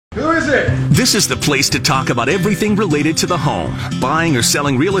Who is it? This is the place to talk about everything related to the home, buying or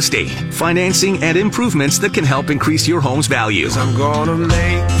selling real estate, financing, and improvements that can help increase your home's value. I'm gonna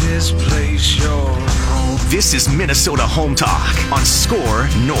make this place your home. This is Minnesota Home Talk on Score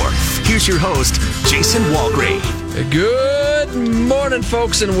North. Here's your host, Jason Walgrave. Good morning,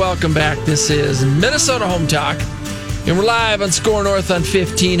 folks, and welcome back. This is Minnesota Home Talk, and we're live on Score North on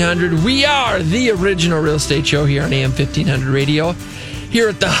 1500. We are the original real estate show here on AM 1500 Radio. Here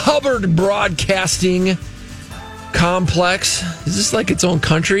at the Hubbard Broadcasting Complex. Is this like its own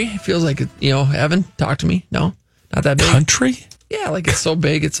country? It feels like, Evan, talk to me. No? Not that big? Country? Yeah, like it's so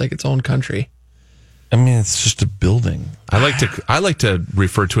big, it's like its own country. I mean, it's just a building. I like to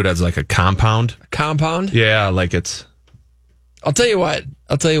refer to it as like a compound. A compound? Yeah, like it's... I'll tell you what.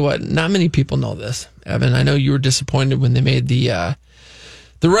 Not many people know this, Evan. I know you were disappointed when they made the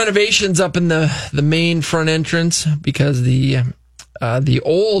renovations up in the main front entrance because the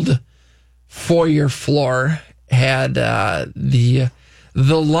old foyer floor had the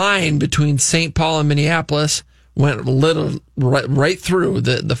line between St. Paul and Minneapolis went right through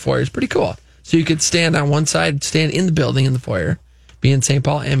the foyer. It's pretty cool. So you could stand on one side, stand in the building in the foyer, be in St.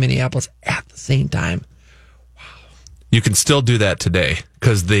 Paul and Minneapolis at the same time. Wow. You can still do that today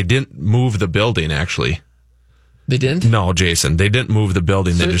because they didn't move the building, actually. They didn't? No, Jason. They didn't move the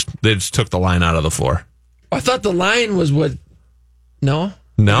building. So they just took the line out of the floor. I thought the line was what... No?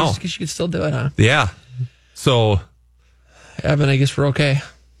 No. I guess you could still do it, huh? Yeah. So... Evan, I guess we're okay.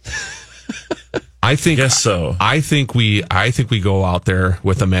 I think so. I think we go out there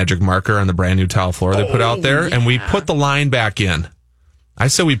with a magic marker on the brand new tile floor they put out there, and we put the line back in. I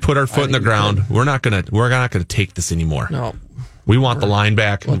said we put our foot in the ground. We're not gonna take this anymore. No. We want the line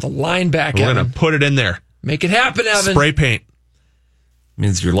back. Want the line back, We're Evan. gonna put it in there. Make it happen, Evan. Spray paint.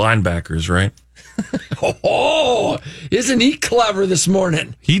 Means you're linebackers, right? Oh, isn't he clever this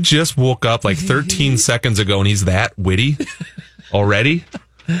morning? He just woke up like 13 seconds ago, and he's that witty already.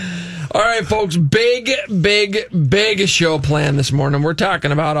 All right, folks, big show plan this morning. We're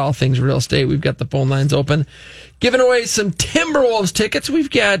talking about all things real estate. We've got the phone lines open. Giving away some Timberwolves tickets.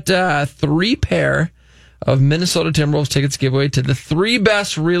 We've got 3 pair of Minnesota Timberwolves tickets giveaway to the 3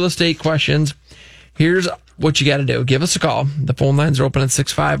 best real estate questions. Here's what you got to do. Give us a call. The phone lines are open at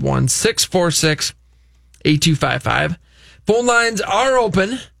 651-646-8255. Phone lines are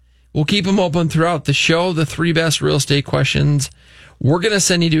open. We'll keep them open throughout the show. The 3 best real estate questions. We're going to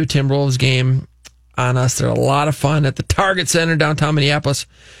send you to a Timberwolves game on us. They're a lot of fun at the Target Center, downtown Minneapolis.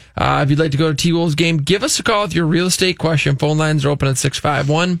 If you'd like to go to a T-Wolves game, give us a call with your real estate question. Phone lines are open at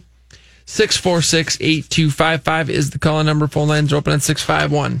 651-646-8255 is the call number. Phone lines are open at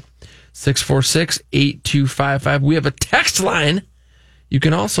 651-646-8255. We have a text line. You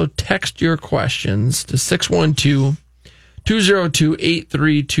can also text your questions to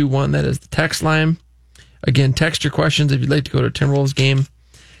 612-202-8321. That is the text line. Again, text your questions if you'd like to go to a Timberwolves game.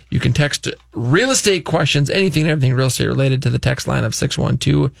 You can text real estate questions, anything and everything real estate related to the text line of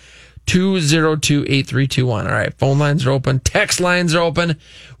 612-202-8321. All right, phone lines are open. Text lines are open.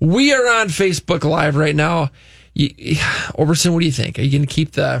 We are on Facebook Live right now. Overson, what do you think? Are you going to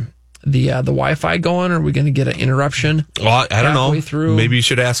keep the Wi-Fi going, or are we going to get an interruption? Well, I don't know. Through? Maybe you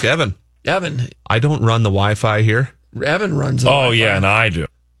should ask Evan. Evan. I don't run the Wi-Fi here. Evan runs the Wi-Fi. yeah, and I do.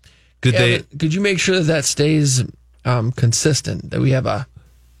 Could you make sure that stays consistent, that we have a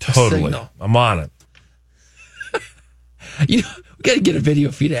signal? I'm on it. We got to get a video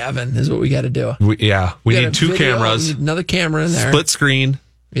feed of Evan is what we got to do. We need 2 cameras. We need another camera in there. Split screen.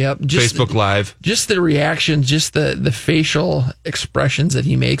 Yep. Facebook Live. Just the reactions, just the facial expressions that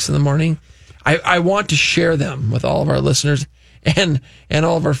he makes in the morning. I want to share them with all of our listeners and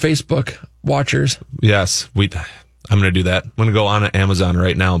all of our Facebook watchers. Yes, I'm going to do that. I'm going to go on Amazon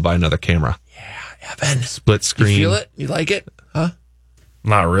right now and buy another camera. Yeah, Evan. Split screen. You feel it? You like it? Huh?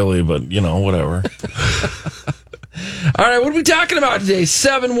 Not really, but, whatever. All right, what are we talking about today?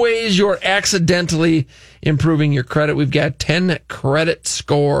 7 ways you're accidentally improving your credit. We've got 10 credit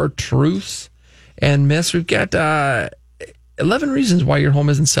score truths and myths. We've got 11 reasons why your home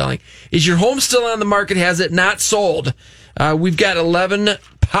isn't selling. Is your home still on the market? Has it not sold? We've got 11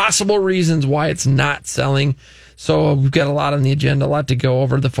 possible reasons why it's not selling. So we've got a lot on the agenda, a lot to go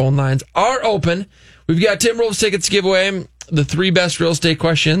over. The phone lines are open. We've got Timberwolves tickets to give away. The 3 best real estate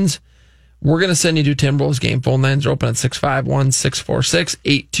questions. We're going to send you to Timberwolves game. Phone lines are open at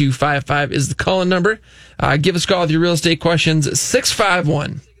 651-646-8255 is the call-in number. Give us a call with your real estate questions.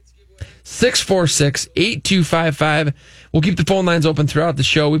 651-646-8255. We'll keep the phone lines open throughout the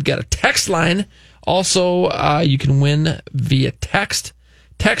show. We've got a text line. Also, you can win via text.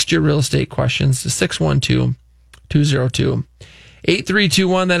 Text your real estate questions to 612-202-8321.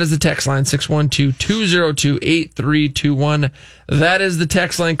 8321. That is the text line. 612-202-8321. That is the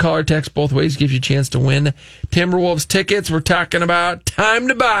text line. Call or text both ways. Gives you a chance to win Timberwolves tickets. We're talking about time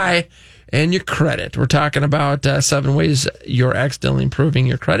to buy and your credit. We're talking about 7 ways you're accidentally improving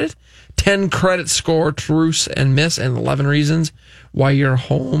your credit, 10 credit score truths and myths, and 11 reasons why your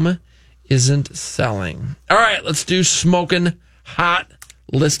home isn't selling. All right, let's do smoking hot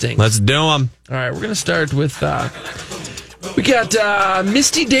listings. Let's do them. All right, we're going to start with, we got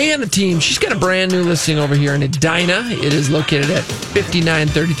Misty Day on the team. She's got a brand new listing over here in Edina. It is located at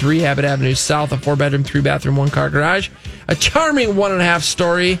 5933 Abbott Avenue South, a 4-bedroom, 3-bathroom, 1-car garage. A charming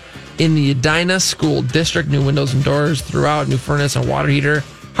 1.5-story in the Edina School District. New windows and doors throughout, new furnace and water heater,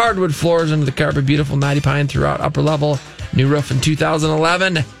 hardwood floors under the carpet, beautiful 90 pine throughout upper level, new roof in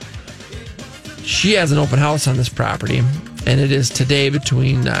 2011. She has an open house on this property, and it is today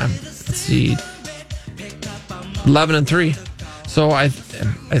between, 11 and 3. So it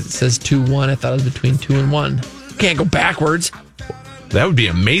says 2-1. I thought it was between 2 and 1. Can't go backwards. That would be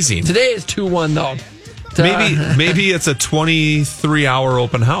amazing. Today is 2-1, though. Maybe it's a 23-hour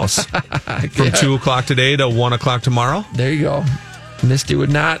open house from 2 o'clock today to 1 o'clock tomorrow. There you go. Misty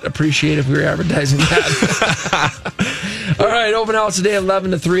would not appreciate if we were advertising that. All right, open house today,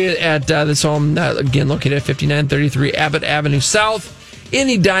 11 to 3 at this home, again, located at 5933 Abbott Avenue South in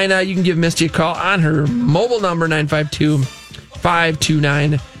Edina. You can give Misty a call on her mobile number,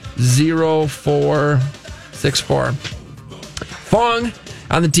 952-529-0464. Fong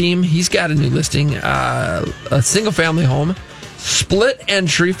on the team, he's got a new listing, a single-family home, split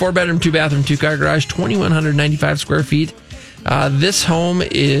entry, 4-bedroom, 2-bathroom, 2-car garage, 2,195 square feet. This home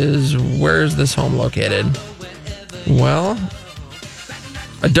is, where is this home located? Well,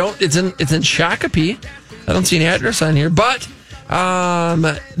 it's in Shakopee. I don't see any address on here, but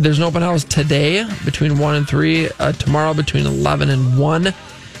there's an open house today between 1 and 3, tomorrow between 11 and 1.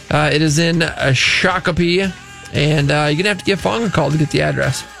 It is in Shakopee, and you're going to have to give Fong a call to get the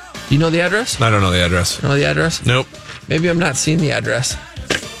address. Do you know the address? I don't know the address. You know the address? Nope. Maybe I'm not seeing the address.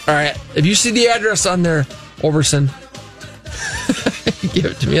 All right. If you see the address on there, Overson, give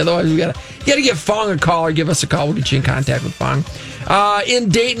it to me. Otherwise, you gotta give Fong a call or give us a call. We'll get you in contact with Fong. In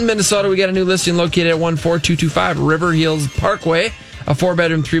Dayton, Minnesota, we got a new listing located at 14225 River Hills Parkway, a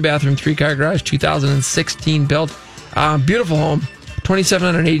 4-bedroom, 3-bathroom, 3-car garage, 2016 built. Beautiful home,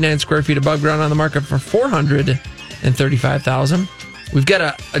 2,789 square feet above ground, on the market for $435,000. We've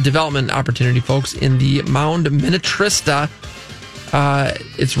got a development opportunity, folks, in the Mound Minnetrista.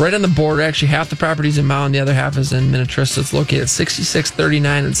 It's right on the border. Actually, half the property's in Mound, the other half is in Minnetrista. It's located at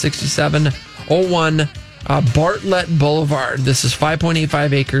 6639 and 6701 Bartlett Boulevard. This is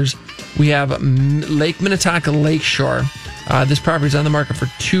 5.85 acres. We have Lake Minnetonka Lakeshore. This property is on the market for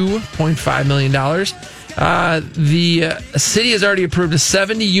 $2.5 million. The city has already approved a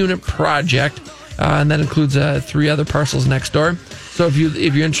 70-unit project, and that includes 3 other parcels next door. So if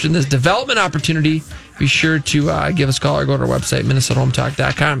you're interested in this development opportunity, be sure to give us a call or go to our website,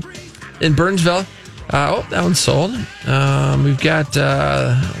 MinnesotaHometalk.com. In Burnsville, that one's sold. We've got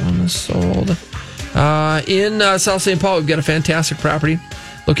that one is sold. In South St. Paul, we've got a fantastic property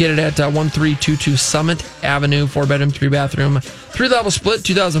located at 1322 Summit Avenue, 4-bedroom, 3-bathroom, 3-level split,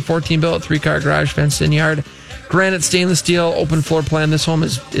 2014 built, 3-car garage, fenced in yard, granite stainless steel, open floor plan. This home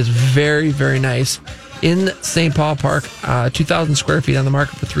is very, very nice. In St. Paul Park, 2,000 square feet on the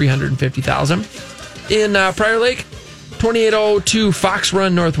market for $350,000. In Prior Lake, 2802 Fox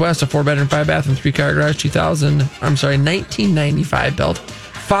Run Northwest, a 4-bedroom, 5-bathroom, 3-car garage, 1995 built,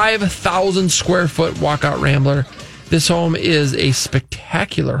 5,000 square foot walkout rambler. This home is a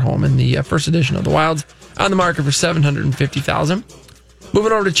spectacular home in the first edition of the Wilds, on the market for $750,000.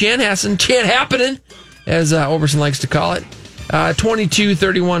 Moving over to Chanhassen, as Overson likes to call it.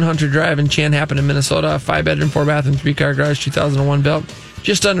 2231 Hunter Drive in Chanhassen, Minnesota. 5-bedroom, 4-bathroom, 3-car garage, 2001 built.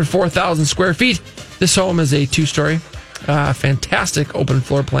 Just under 4,000 square feet. This home is a 2-story. Fantastic open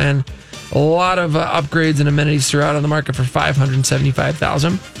floor plan. A lot of upgrades and amenities throughout, on the market for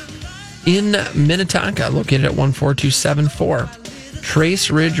 $575,000. In Minnetonka, located at 14274 Trace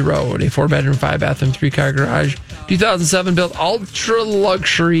Ridge Road, a 4-bedroom, 5-bathroom, 3-car garage, 2007 built, ultra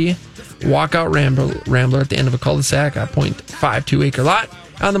luxury walkout rambler at the end of a cul-de-sac, a 0.52 acre lot,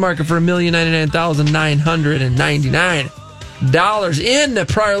 on the market for $1,099,999. In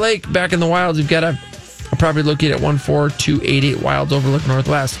Prior Lake, back in the Wilds, we've got a property located at 14288 Wilds Overlook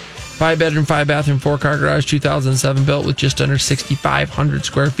Northwest, 5-bedroom, 5-bathroom, 4-car garage, 2007 built, with just under 6,500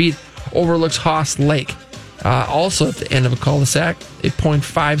 square feet, overlooks Hoss Lake. Also at the end of a cul-de-sac, a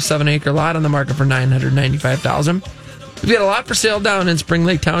 0.57 acre lot, on the market for $995,000. We've got a lot for sale down in Spring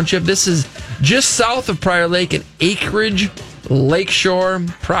Lake Township. This is just south of Prior Lake, an acreage Lakeshore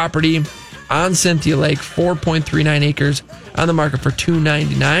property on Cynthia Lake, 4.39 acres on the market for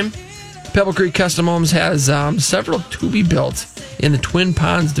 $299. Pebble Creek Custom Homes has several to be built in the Twin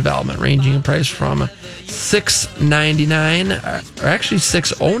Ponds development, ranging in price from $699, or actually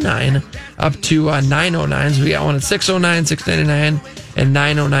 $609, up to $909. So we got one at $609, $699, and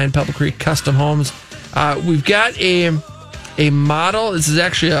 $909. Pebble Creek Custom Homes. We've got a model. This is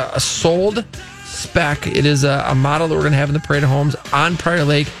actually a sold spec. It is a model that we're going to have in the Parade of Homes on Prior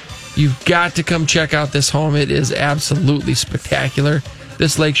Lake. You've got to come check out this home. It is absolutely spectacular.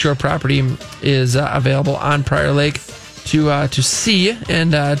 This lakeshore property is available on Prior Lake to see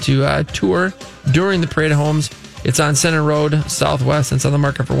and to tour during the Parade of Homes. It's on Center Road Southwest. It's on the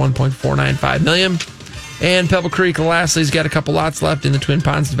market for $1.495 million. And Pebble Creek, lastly, has got a couple lots left in the Twin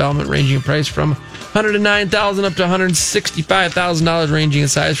Ponds development, ranging in price from $109,000 up to $165,000, ranging in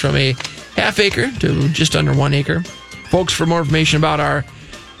size from a half acre to just under 1 acre. Folks, for more information about our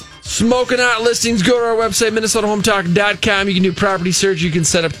Smoking Hot listings, go to our website, MinnesotaHometalk.com. You can do property search. You can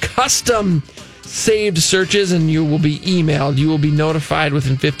set up custom saved searches, and you will be emailed. You will be notified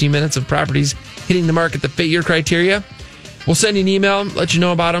within 15 minutes of properties hitting the market that fit your criteria. We'll send you an email, let you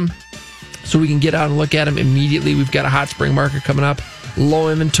know about them, so we can get out and look at them immediately. We've got a hot spring market coming up. Low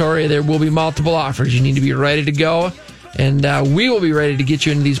inventory. There will be multiple offers. You need to be ready to go, and we will be ready to get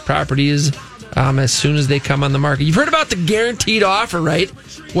you into these properties as soon as they come on the market. You've heard about the guaranteed offer, right?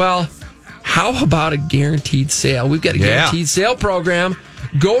 Well, how about a guaranteed sale? We've got a guaranteed sale program.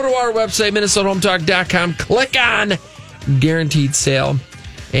 Go to our website, MinnesotaHometalk.com. Click on guaranteed sale,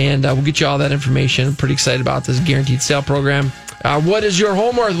 and we'll get you all that information. I'm pretty excited about this guaranteed sale program. What is your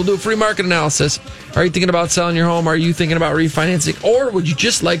home worth? We'll do a free market analysis. Are you thinking about selling your home? Are you thinking about refinancing? Or would you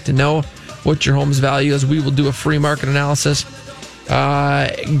just like to know what your home's value is? We will do a free market analysis.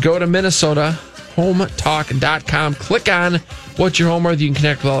 Go to MinnesotaHometalk.com. Click on what's your home worth. You can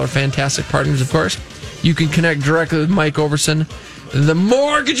connect with all our fantastic partners, of course. You can connect directly with Mike Overson, the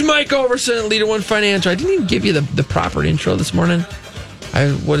Mortgage Mike Overson, Leader One Financial. I didn't even give you the proper intro this morning.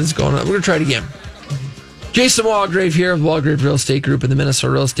 What is going on? We're going to try it again. Jason Walgrave here with Walgrave Real Estate Group and the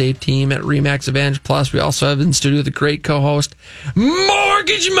Minnesota Real Estate Team at RE/MAX Advantage Plus. We also have in studio the great co-host,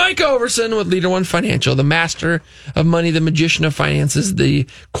 Mortgage Mike Overson with Leader One Financial, the master of money, the magician of finances, the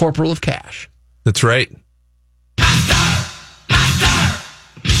corporal of cash. That's right. That's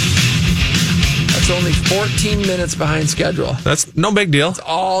only 14 minutes behind schedule. That's no big deal. It's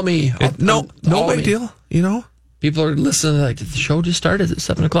all me. No big deal, you know? People are listening like, did the show just start? Is it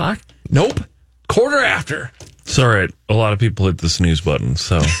 7 o'clock? Nope. Quarter after. It's all right. A lot of people hit the snooze button,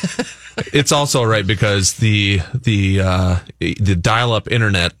 so It's also right because the dial-up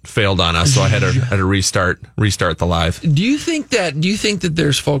internet failed on us, so I had to restart the live. Do you think that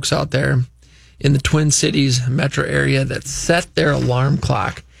there's folks out there in the Twin Cities metro area that set their alarm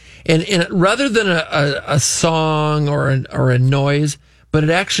clock and rather than a song or a noise, but it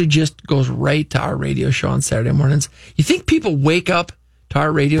actually just goes right to our radio show on Saturday mornings? You think people wake up to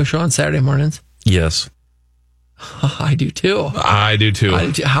our radio show on Saturday mornings? yes. I do too.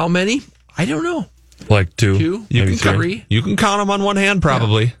 How many? I don't know. Like two. You maybe can three. You can count them on one hand,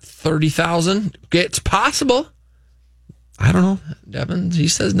 probably. 30,000. It's possible. I don't know. Devin, he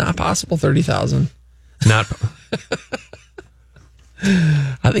says not possible. 30,000. Not.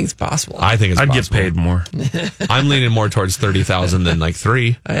 I think it's possible. I think it's I'd possible. get paid more. I'm leaning more towards 30,000 than like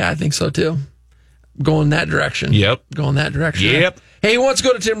 3. I think so too. Going that direction. Yep. Going that direction. Yep. Hey, who wants to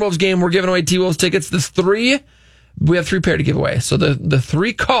go to Timberwolves game? We're giving away T-Wolves tickets. We have 3 pair to give away. So the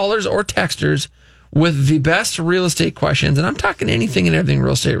 3 callers or texters with the best real estate questions, and I'm talking anything and everything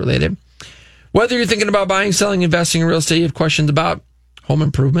real estate related. Whether you're thinking about buying, selling, investing in real estate, you have questions about home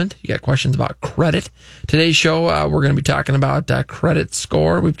improvement, you got questions about credit. Today's show, we're going to be talking about credit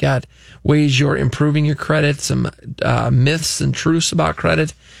score. We've got ways you're improving your credit, some myths and truths about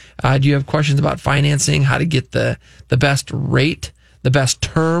credit. Do you have questions about financing, how to get the best rate, the best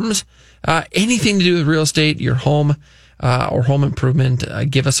terms, anything to do with real estate, your home or home improvement?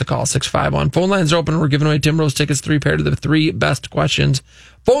 Give us a call, 651. Phone lines are open. We're giving away Tim Rose tickets, 3 pair to the 3 best questions.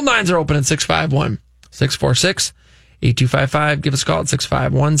 Phone lines are open at 651-646-8255. Give us a call at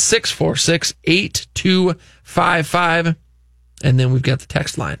 651-646-8255. And then we've got the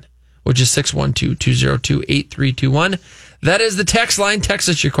text line, which is 612-202-8321. That is the text line. Text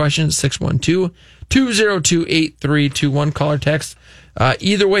us your questions, 612-202-8321. Call or text.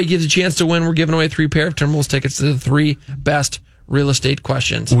 Either way gives you a chance to win. We're giving away 3 pair of Timberwolves tickets to the 3 best real estate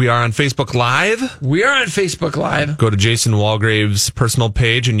questions. We are on Facebook Live. Go to Jason Walgrave's personal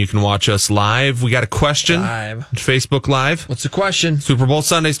page and you can watch us live. We got a question. Live. Facebook Live. What's the question? Super Bowl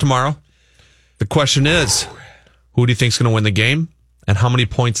Sunday's tomorrow. The question is, Who do you think's going to win the game? And how many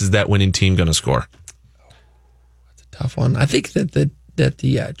points is that winning team going to score? Tough one. I think that the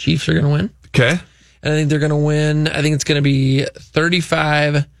Chiefs are going to win. Okay. And I think they're going to win. I think it's going to be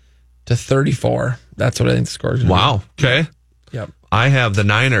 35-34. That's what I think the score is going to Wow. Okay. be. Yep. I have the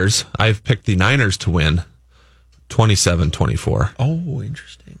Niners. I've picked the Niners to win 27-24. Oh,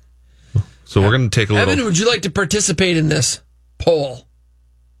 interesting. So we're going to take a little... Evan, would you like to participate in this poll?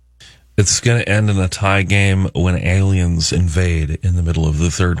 It's going to end in a tie game when aliens invade in the middle of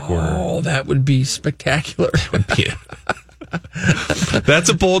the third quarter. Oh, that would be spectacular. Yeah. That's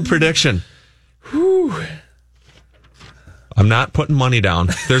a bold prediction. Whew. I'm not putting money down.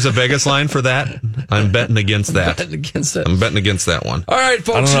 There's a Vegas line for that. I'm betting against that. Betting against it. I'm betting against that one. All right,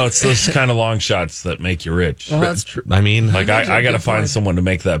 folks. I don't know. It's those kind of long shots that make you rich. Well, that's true. I mean, Like I got to find someone to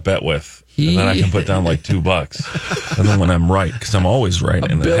make that bet with, and then I can put down like $2. And then when I'm right, because I'm always right,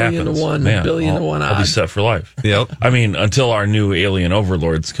 and it billion happens, to one, man, billion to one I'll be odds. set for life. yep. I mean, until our new alien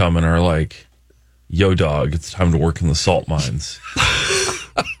overlords come and are like, "Yo, dog, it's time to work in the salt mines."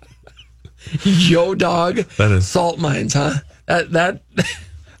 Yo, dog. That is- salt mines, huh? That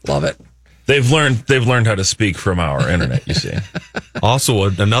love it. They've learned how to speak from our internet. You see. Also,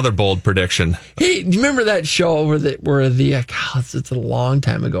 another bold prediction. Hey, do you remember that show where God, it's a long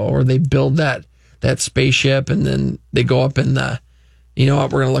time ago, where they build that spaceship and then they go up in the, you know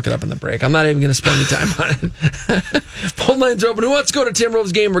what, we're going to look it up in the break. I'm not even going to spend any time on it. Phone lines are open. Who wants to go to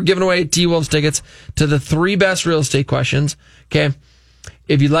Timberwolves game? We're giving away T-Wolves tickets to the 3 best real estate questions. Okay.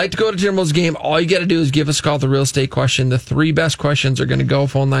 If you'd like to go to Timberwolves game, all you got to do is give us a call at the real estate question. The 3 best questions are going to go.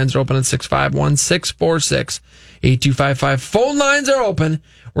 Phone lines are open at 651-646-8255. Phone lines are open.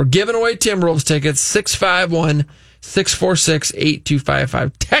 We're giving away Timberwolves tickets,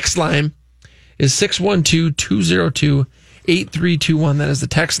 651-646-8255. Text line is 612-202-8321. That is the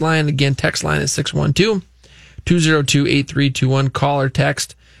text line. Again, text line is 612-202-8321. Call or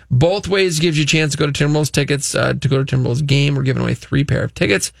text. Both ways gives you a chance to go to Timberwolves tickets, to go to Timberwolves game. We're giving away 3 pair of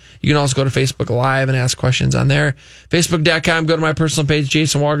tickets. You can also go to Facebook Live and ask questions on there. Facebook.com, go to my personal page,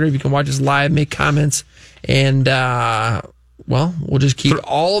 Jason Walgrave. You can watch us live, make comments, and, we'll just keep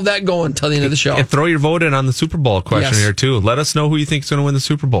all of that going until the end of the show. And throw your vote in on the Super Bowl question Yes. here, too. Let us know who you think is going to win the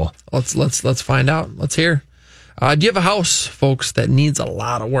Super Bowl. Let's find out. Let's hear. Do you have a house, folks, that needs a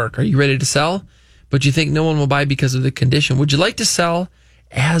lot of work? Are you ready to sell, but you think no one will buy because of the condition? Would you like to sell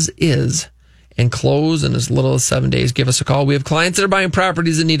as is and close in as little as 7 days? Give us a call. We have clients that are buying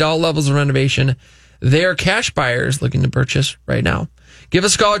properties that need all levels of renovation. They are cash buyers looking to purchase right now. Give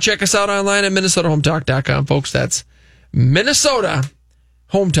us a call. Check us out online at MinnesotaHometalk.com, folks. That's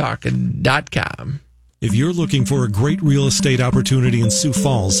MinnesotaHometalk.com. If you're looking for a great real estate opportunity in Sioux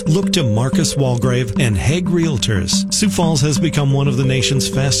Falls, look to Marcus Walgrave and Hague Realtors. Sioux Falls has become one of the nation's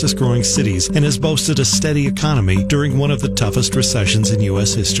fastest growing cities and has boasted a steady economy during one of the toughest recessions in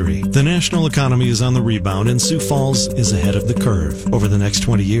U.S. history. The national economy is on the rebound and Sioux Falls is ahead of the curve. Over the next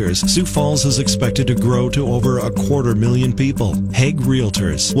 20 years, Sioux Falls is expected to grow to over 250,000 people. Hague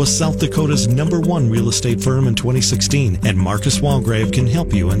Realtors was South Dakota's #1 real estate firm in 2016, and Marcus Walgrave can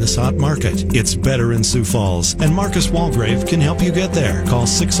help you in this hot market. It's better in Sioux Falls, and Marcus Walgrave can help you get there. Call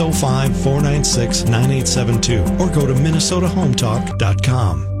 605-496-9872 or go to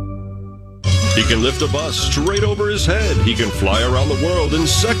MinnesotaHometalk.com. He can lift a bus straight over his head. He can fly around the world in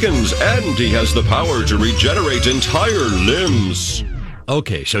seconds, and he has the power to regenerate entire limbs.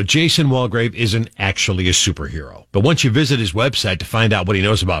 Okay, so Jason Walgrave isn't actually a superhero. But once you visit his website to find out what he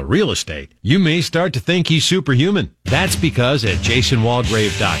knows about real estate, you may start to think he's superhuman. That's because at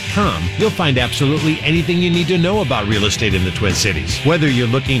jasonwalgrave.com, you'll find absolutely anything you need to know about real estate in the Twin Cities. Whether you're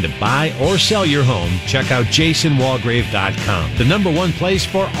looking to buy or sell your home, check out jasonwalgrave.com, the #1 place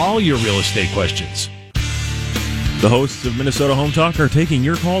for all your real estate questions. The hosts of Minnesota Home Talk are taking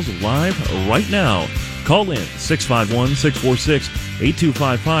your calls live right now. Call in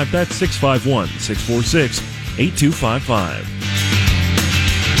 651-646-8255. That's 651-646-8255.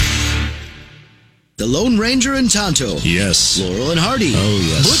 The Lone Ranger and Tonto. Yes. Laurel and Hardy. Oh,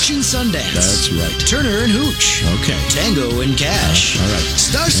 yes. Butch and Sundance. That's right. Turner and Hooch. Okay. Tango and Cash. All right.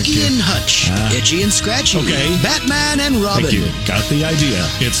 Starsky and Hutch. Itchy and Scratchy. Okay. Batman and Robin. Thank you. Got the idea.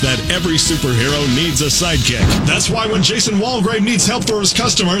 It's that every superhero needs a sidekick. That's why when Jason Walgrave needs help for his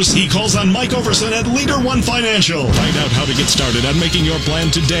customers, he calls on Mike Overson at Leader One Financial. Find out how to get started on making your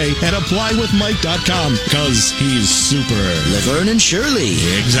plan today at applywithmike.com, because he's super. Laverne and Shirley.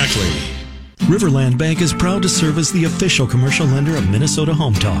 Exactly. Riverland Bank is proud to serve as the official commercial lender of Minnesota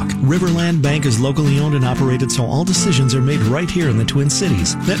Home Talk. Riverland Bank is locally owned and operated, so all decisions are made right here in the Twin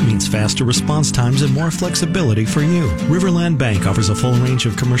Cities. That means faster response times and more flexibility for you. Riverland Bank offers a full range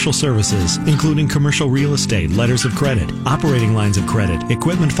of commercial services, including commercial real estate, letters of credit, operating lines of credit,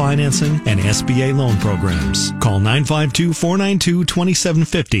 equipment financing, and SBA loan programs. Call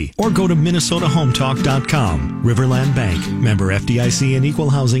 952-492-2750 or go to MinnesotaHometalk.com. Riverland Bank, member FDIC and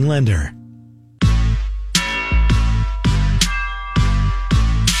equal housing lender.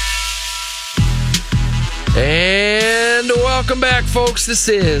 And welcome back, folks. This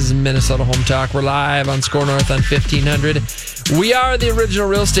is Minnesota Home Talk. We're live on Score North on 1500. We are the original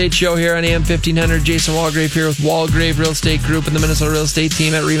real estate show here on AM 1500. Jason Walgrave here with Walgrave Real Estate Group and the Minnesota Real Estate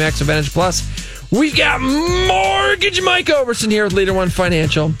Team at RE/MAX Advantage Plus. We've got Mortgage Mike Overson here with Leader One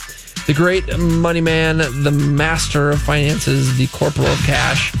Financial, the great money man, the master of finances, the corporal of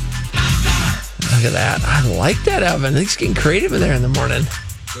cash. Look at that. I like that, Evan. He's getting creative in there in the morning.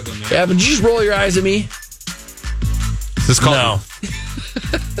 Evan, did you just roll your eyes at me? Is this called? No.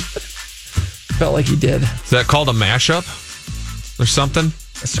 Felt like he did. Is that called a mashup or something?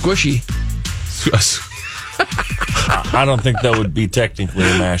 A squishy. I don't think that would be technically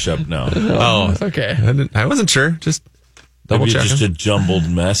a mashup, no. Oh, okay. I wasn't sure. Just double Maybe checking. just a jumbled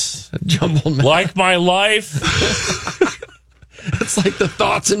mess. A jumbled mess. Like my life. It's like the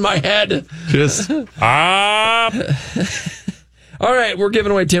thoughts in my head. Just All right, we're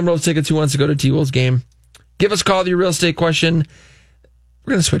giving away Timberwolves tickets. Who wants to go to T-Wolves game? Give us a call with your real estate question.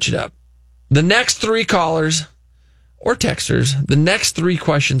 We're going to switch it up. The next three callers or texters, the next three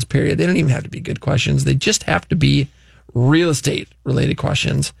questions, period. They don't even have to be good questions. They just have to be real estate related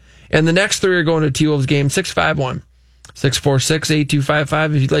questions. And the next three are going to T-Wolves game,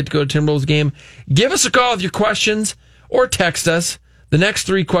 651-646-8255. If you'd like to go to Timberwolves game, give us a call with your questions or text us. The next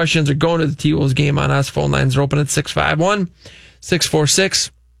three questions are going to the T-Wolves game on us. Phone lines are open at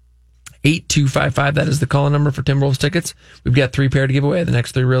 651-646-8255. That is the call number for Timberwolves tickets. We've got three pair to give away. The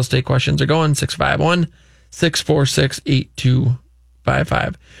next three real estate questions are going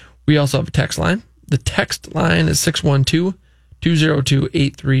 651-646-8255. We also have a text line. The text line is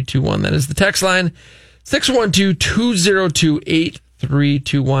 612-202-8321. That is the text line,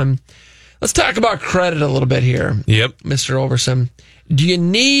 612-202-8321. Let's talk about credit a little bit here. Yep. Mr. Overson. Do you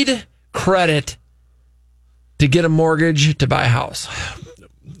need credit to get a mortgage to buy a house?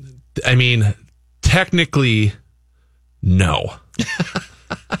 I mean, technically, no.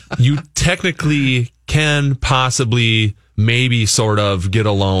 You technically can possibly, maybe sort of get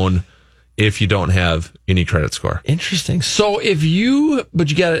a loan if you don't have any credit score. Interesting. So but you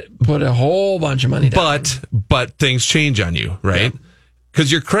got to put a whole bunch of money down. But things change on you, right? Because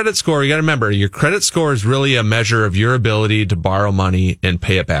your credit score, you got to remember, your credit score is really a measure of your ability to borrow money and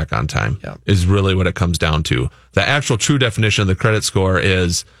pay it back on time, is really what it comes down to. The actual true definition of the credit score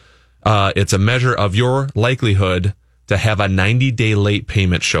is it's a measure of your likelihood to have a 90-day late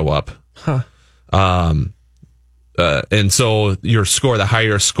payment show up. Huh. And so your score, the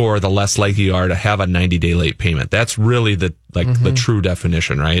higher score, the less likely you are to have a 90-day late payment. That's really the true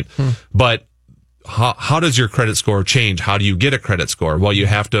definition, right? But how does your credit score change? How do you get a credit score? Well, you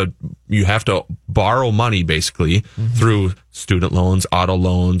have to borrow money basically through student loans, auto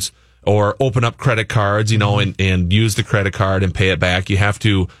loans, or open up credit cards, and use the credit card and pay it back. You have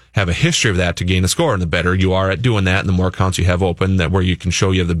to have a history of that to gain a score. And the better you are at doing that, and the more accounts you have open that where you can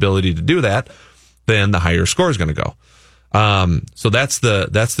show you have the ability to do that, then the higher your score is going to go. So that's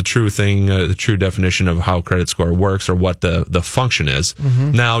the true thing, the true definition of how credit score works, or what the function is.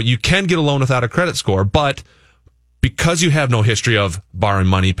 Now, you can get a loan without a credit score, but because you have no history of borrowing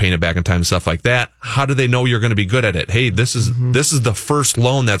money, paying it back in time, and stuff like that, how do they know you're going to be good at it? Hey, this is the first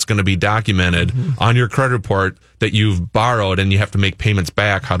loan that's going to be documented on your credit report that you've borrowed, and you have to make payments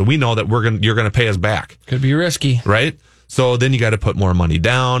back. How do we know that you're going to pay us back? Could be risky, right? So then you got to put more money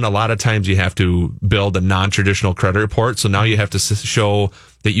down. A lot of times you have to build a non-traditional credit report. So now you have to show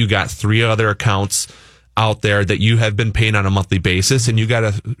that you got three other accounts out there that you have been paying on a monthly basis, and you got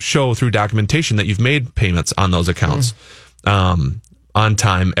to show through documentation that you've made payments on those accounts on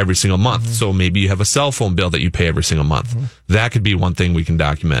time every single month. So maybe you have a cell phone bill that you pay every single month. That could be one thing we can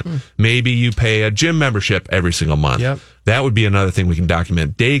document. Maybe you pay a gym membership every single month. That would be another thing we can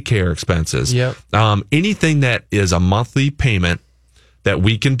document. Daycare expenses. Anything that is a monthly payment that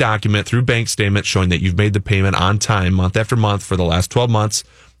we can document through bank statements showing that you've made the payment on time month after month for the last 12 months,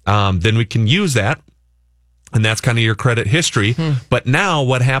 then we can use that. And that's kind of your credit history. But now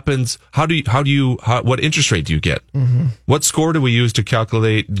what happens? What interest rate do you get? What score do we use to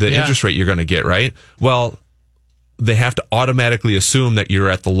calculate the interest rate you're going to get, right? Well, they have to automatically assume that you're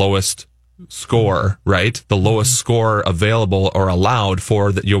at the lowest score, right? The lowest score available or allowed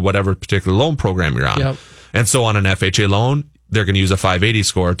for your whatever particular loan program you're on. Yep. And so on an FHA loan, they're going to use a 580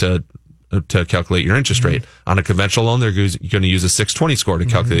 score to calculate your interest rate. On a conventional loan, they're going to use a 620 score to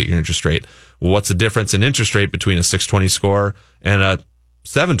calculate your interest rate. Well, what's the difference in interest rate between a 620 score and a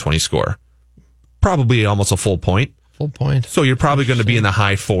 720 score? Probably almost a full point. So you're probably going to be in the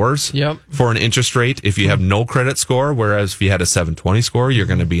high fours for an interest rate if you have no credit score, whereas if you had a 720 score, you're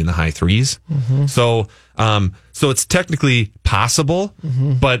going to be in the high threes. So it's technically possible,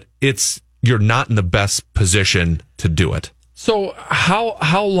 but you're not in the best position to do it. So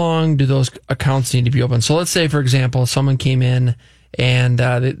how long do those accounts need to be open? So let's say, for example, someone came in and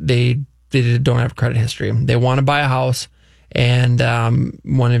they don't have credit history. They want to buy a house. And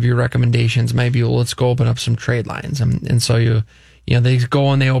one of your recommendations might be, well, let's go open up some trade lines. And so they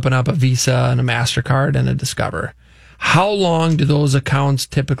go and they open up a Visa and a MasterCard and a Discover. How long do those accounts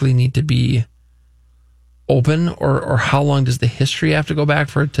typically need to be open, or how long does the history have to go back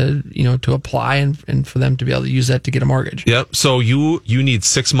for it to apply and for them to be able to use that to get a mortgage? Yep. So you need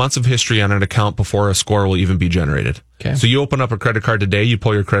 6 months of history on an account before a score will even be generated. Okay. So you open up a credit card today, you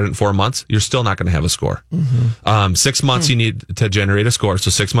pull your credit in 4 months, you're still not going to have a score. 6 months you need to generate a score.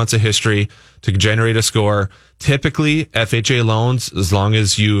 So 6 months of history to generate a score. Typically, FHA loans, as long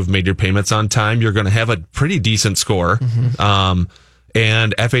as you've made your payments on time, you're going to have a pretty decent score.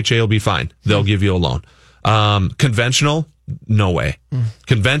 And FHA will be fine. They'll give you a loan. Conventional, no way.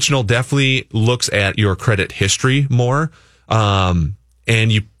 Conventional definitely looks at your credit history more.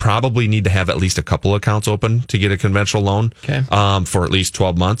 And you probably need to have at least a couple accounts open to get a conventional loan for at least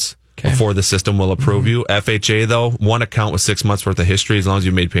 12 months before the system will approve you. FHA, though, one account with 6 months worth of history, as long as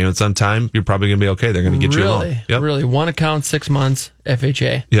you made payments on time, you're probably going to be okay. They're going to get you a loan. Really? One account, 6 months,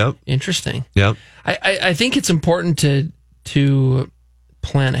 FHA. Yep. Interesting. Yep. I think it's important to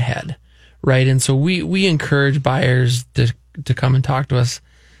plan ahead, right? And so we encourage buyers to come and talk to us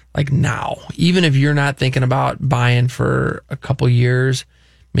like now, even if you're not thinking about buying for a couple years,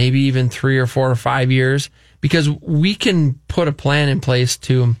 maybe even 3 or 4 or 5 years, because we can put a plan in place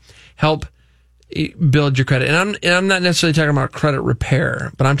to help build your credit. And I'm not necessarily talking about credit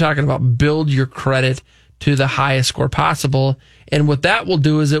repair, but I'm talking about build your credit to the highest score possible. And what that will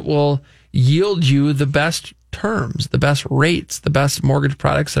do is it will yield you the best terms, the best rates, the best mortgage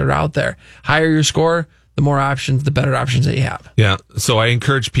products that are out there. Higher your score, the more options, the better options that you have. Yeah. So I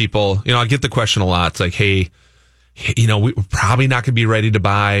encourage people, I get the question a lot. It's like, hey, we're probably not going to be ready to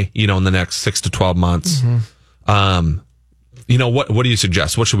buy, in the next 6 to 12 months. What do you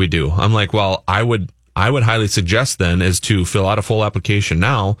suggest? What should we do? I'm like, well, I would highly suggest then is to fill out a full application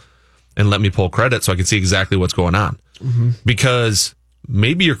now and let me pull credit so I can see exactly what's going on. Because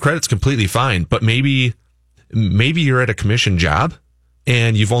maybe your credit's completely fine, but maybe you're at a commission job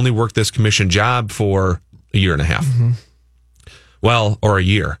and you've only worked this commission job for a year and a half. Well, or a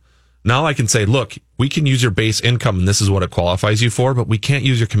year. Now I can say, look, we can use your base income and this is what it qualifies you for, but we can't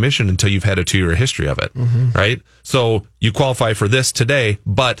use your commission until you've had a 2-year history of it, right? So you qualify for this today,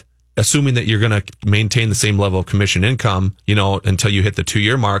 but assuming that you're going to maintain the same level of commission income, until you hit the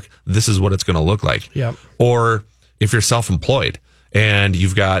 2-year mark, this is what it's going to look like. Yep. Or if you're self-employed and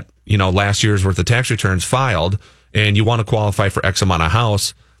you've got, last year's worth of tax returns filed and you want to qualify for X amount of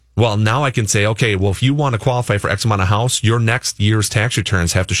house, well, now I can say, okay, well, if you want to qualify for X amount of house, your next year's tax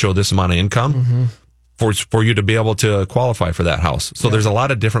returns have to show this amount of income for you to be able to qualify for that house. So there's a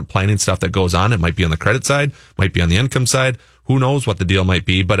lot of different planning stuff that goes on. It might be on the credit side, might be on the income side. Who knows what the deal might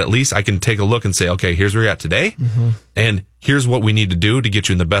be, but at least I can take a look and say, okay, here's where you're at today. And here's what we need to do to get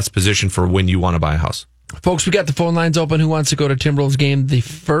you in the best position for when you want to buy a house. Folks, we got the phone lines open. Who wants to go to Timberwolves game the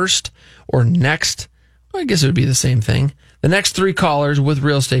first or next? Well, I guess it would be the same thing. The next 3 callers with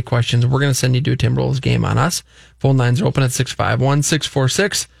real estate questions, we're going to send you to a Timberwolves game on us. Phone lines are open at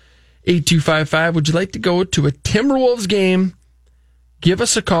 651-646-8255. Would you like to go to a Timberwolves game? Give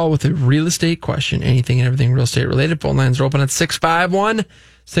us a call with a real estate question, anything and everything real estate related. Phone lines are open at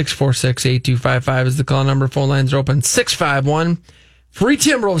 651-646-8255 is the call number. Phone lines are open 651. Free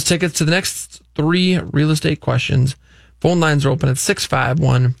Timberwolves tickets to the next 3 real estate questions. Phone lines are open at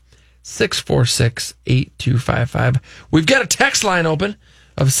 651-646-8255. We've got a text line open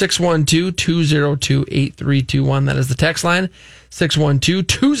of 612-202-8321. That is the text line,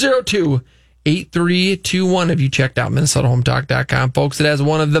 612-202-8321. Have you checked out MinnesotaHometalk.com? Folks, it has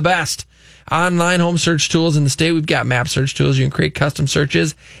one of the best online home search tools in the state. We've got map search tools. You can create custom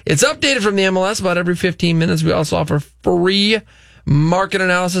searches. It's updated from the MLS about every 15 minutes. We also offer free market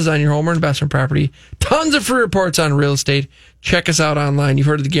analysis on your home or investment property. Tons of free reports on real estate. Check us out online. You've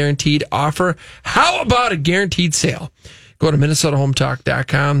heard of the guaranteed offer. How about a guaranteed sale? Go to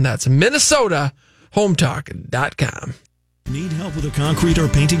MinnesotaHometalk.com. That's MinnesotaHometalk.com. Need help with a concrete or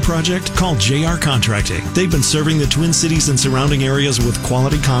painting project? Call JR Contracting. They've been serving the Twin Cities and surrounding areas with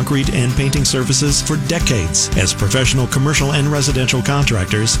quality concrete and painting services for decades. As professional commercial and residential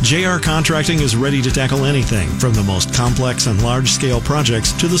contractors, JR Contracting is ready to tackle anything from the most complex and large-scale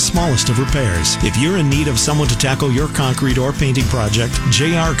projects to the smallest of repairs. If you're in need of someone to tackle your concrete or painting project,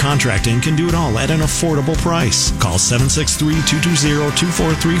 JR Contracting can do it all at an affordable price. Call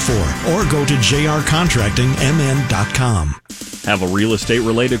 763-220-2434 or go to jrcontractingmn.com. Have a real estate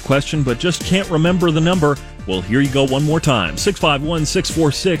related question but just can't remember the number? Well, here you go one more time.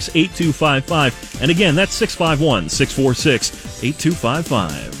 651-646-8255. And again, that's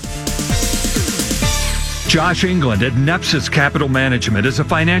 651-646-8255. Josh England at Nepsis Capital Management is a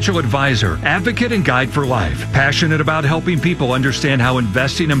financial advisor, advocate, and guide for life. Passionate about helping people understand how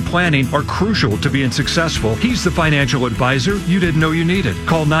investing and planning are crucial to being successful. He's the financial advisor you didn't know you needed.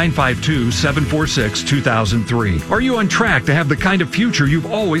 Call 952-746-2003. Are you on track to have the kind of future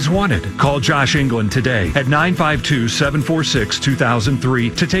you've always wanted? Call Josh England today at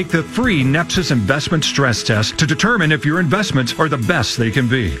 952-746-2003 to take the free Nepsis investment stress test to determine if your investments are the best they can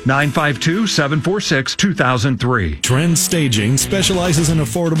be. 952-746-2003. Trend Staging specializes in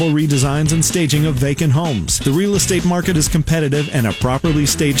affordable redesigns and staging of vacant homes. The real estate market is competitive, and a properly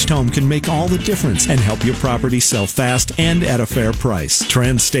staged home can make all the difference and help your property sell fast and at a fair price.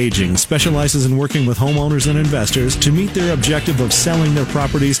 Trend Staging specializes in working with homeowners and investors to meet their objective of selling their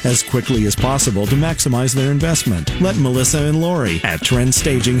properties as quickly as possible to maximize their investment. Let Melissa and Lori at Trend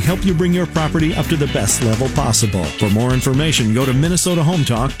Staging help you bring your property up to the best level possible. For more information, go to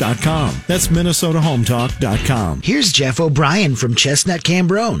MinnesotaHometalk.com. That's MinnesotaHometalk.com. Here's Jeff O'Brien from Chestnut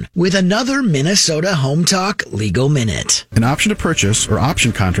Cambrone with another Minnesota Home Talk Legal Minute. An option to purchase or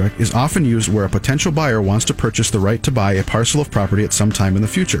option contract is often used where a potential buyer wants to purchase the right to buy a parcel of property at some time in the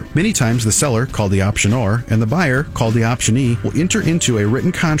future. Many times the seller, called the optionor, and the buyer, called the optionee, will enter into a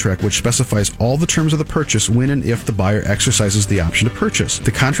written contract which specifies all the terms of the purchase when and if the buyer exercises the option to purchase.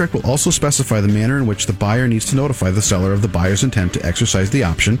 The contract will also specify the manner in which the buyer needs to notify the seller of the buyer's intent to exercise the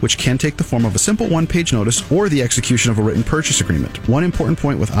option, which can take the form of a simple one-page notice or the execution of a written purchase agreement. One important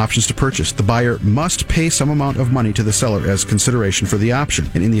point with options to purchase: the buyer must pay some amount of money to the seller as consideration for the option,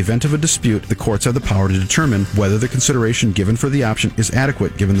 and in the event of a dispute, the courts have the power to determine whether the consideration given for the option is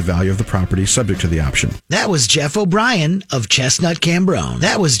adequate given the value of the property subject to the option. That was Jeff O'Brien of Chestnut Cambrone.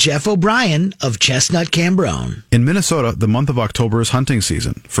 In Minnesota, the month of October is hunting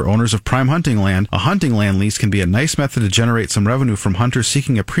season. For owners of prime hunting land, a hunting land lease can be a nice method to generate some revenue from hunters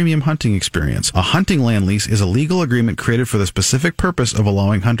seeking a premium hunting experience. A hunting land lease is a legal agreement created for the specific purpose of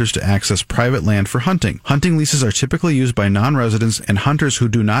allowing hunters to access private land for hunting. Hunting leases are typically used by non-residents, and hunters who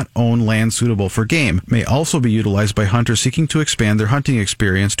do not own land suitable for game may also be utilized by hunters seeking to expand their hunting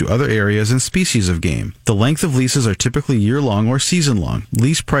experience to other areas and species of game. The length of leases are typically year-long or season-long.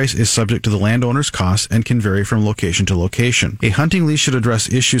 Lease price is subject to the landowner's costs and can vary from location to location. A hunting lease should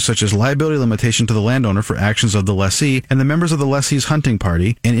address issues such as liability limitation to the landowner for actions of the lessee and the members of the lessee's hunting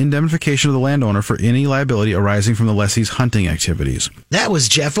party, and indemnification of the landowner for any liability arising from the lessee's hunting activities. That was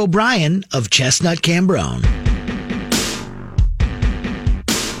Jeff O'Brien of Chestnut Cambrone.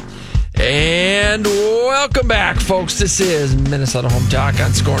 And welcome back, folks. This is Minnesota Home Talk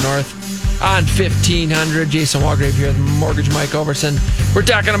on Score North on 1500. Jason Walgrave here with Mortgage Mike Overson. We're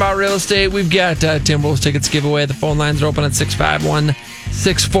talking about real estate. We've got Timberwolves tickets giveaway. The phone lines are open at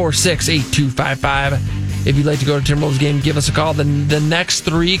 651-646-8255. If you'd like to go to Timberwolves game, give us a call. The next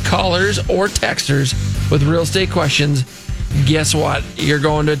three callers or texters with real estate questions, guess what? You're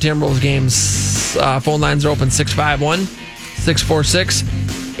going to a Timberwolves game. Phone lines are open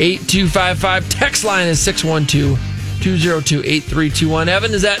 651-646-8255. Text line is 612-202-8321.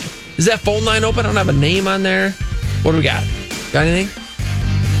 Evan, is that phone line open? I don't have a name on there. What do we got? Got anything?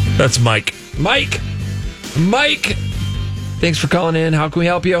 That's Mike. Mike, thanks for calling in. How can we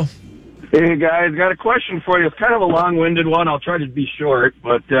help you? Hey, guys, got a question for you. It's kind of a long-winded one. I'll try to be short.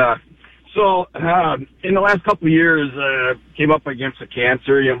 But in the last couple of years, came up against a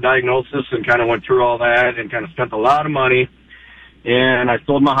cancer diagnosis and kind of went through all that and kind of spent a lot of money. And I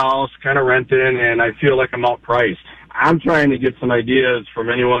sold my house, kind of rented, and I feel like I'm outpriced. I'm trying to get some ideas from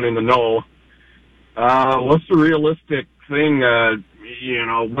anyone in the know. What's the realistic thing?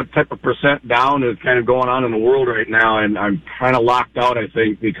 What type of percent down is kind of going on in the world right now? And I'm kind of locked out, I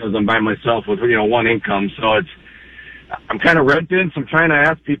think, because I'm by myself with, one income. So I'm kind of renting. So I'm trying to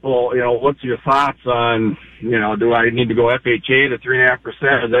ask people, what's your thoughts on, do I need to go FHA to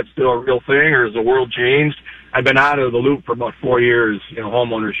 3.5%? Is that still a real thing, or has the world changed? I've been out of the loop for about 4 years,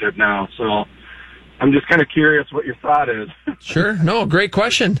 home ownership now. So I'm just kind of curious what your thought is. Sure. No, great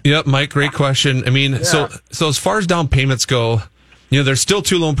question. Yep, Mike, great question. I mean, so as far as down payments go, there's still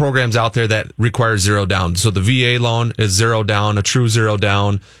 2 loan programs out there that require 0 down. So the VA loan is 0 down, a true 0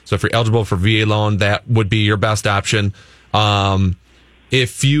 down. So if you're eligible for VA loan, that would be your best option.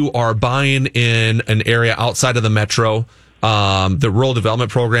 If you are buying in an area outside of the metro, the rural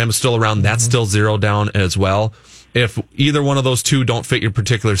development program is still around. That's still 0 down as well. If either one of those 2 don't fit your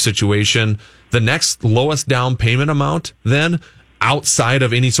particular situation, the next lowest down payment amount then, outside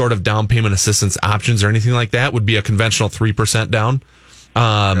of any sort of down payment assistance options or anything like that, would be a conventional 3% down.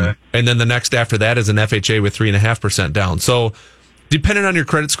 And then the next after that is an FHA with 3.5% down. So depending on your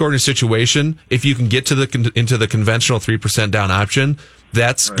credit score and your situation, if you can get to into the conventional 3% down option,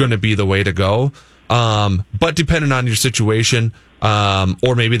 that's going to be the way to go. But depending on your situation,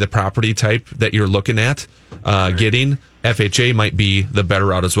 or maybe the property type that you're looking at, getting, FHA might be the better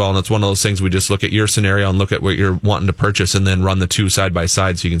route as well. And it's one of those things we just look at your scenario and look at what you're wanting to purchase and then run the 2 side by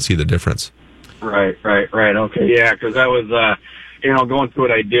side so you can see the difference. Right. Okay. Yeah. Cause that was, going through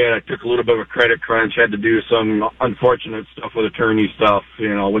what I did, I took a little bit of a credit crunch, had to do some unfortunate stuff with attorney stuff,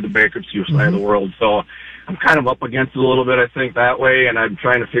 with the bankruptcy side of the world. So I'm kind of up against it a little bit, I think, that way. And I'm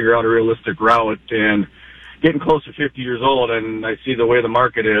trying to figure out a realistic route and getting close to 50 years old. And I see the way the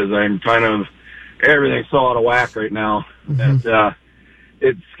market is. I'm kind of, everything's so out of whack right now that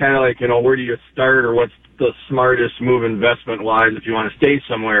it's kind of like, where do you start, or what's the smartest move investment wise if you want to stay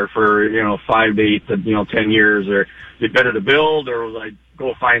somewhere for 5 to 8 to 10 years, or is it better to build, or like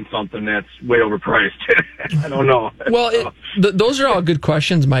go find something that's way overpriced? I don't know. Well, those are all good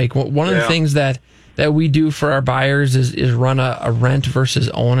questions, Mike. One of the things that we do for our buyers is run a rent versus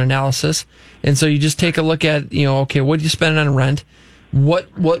own analysis. And so you just take a look at, okay, what do you spend on rent?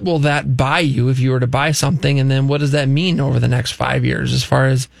 What will that buy you if you were to buy something? And then what does that mean over the next 5 years as far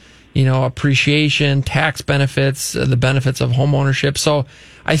as, appreciation, tax benefits, the benefits of home ownership? So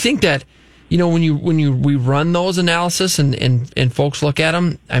I think that, we run those analysis and folks look at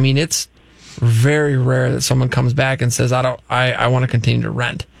them, I mean, it's very rare that someone comes back and says, I want to continue to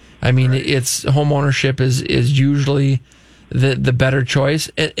rent. I mean, it's home ownership is usually the better choice.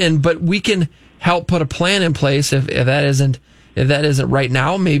 But we can help put a plan in place if that isn't right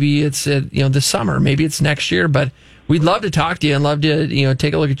now. Maybe it's this summer, maybe it's next year, but we'd love to talk to you and love to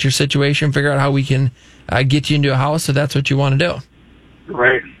take a look at your situation, figure out how we can get you into a house if that's what you want to do.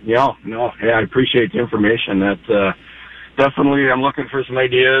 Right. Yeah. No. Yeah. I appreciate the information. That definitely, I'm looking for some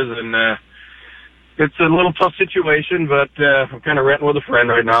ideas, and it's a little tough situation, but I'm kind of renting with a friend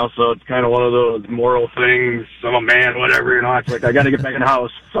right now, so it's kind of one of those moral things. I'm a man, whatever. It's like I got to get back in the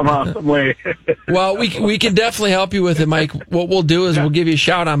house somehow, some way. Well, we can definitely help you with it, Mike. What we'll do is we'll give you a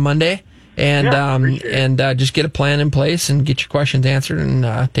shout on Monday, and just get a plan in place and get your questions answered,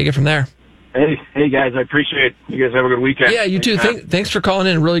 and take it from there. Hey guys, I appreciate it. You guys have a good weekend. Yeah, you too. Thanks for calling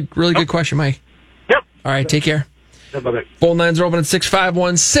in. Really good question, Mike. Yep. All right, take care. Yeah, bye-bye. Phone lines are open at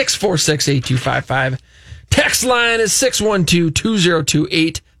 651-646-8255. Text line is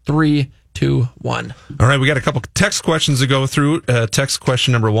 612-202-8321. All right, we got a couple text questions to go through. Text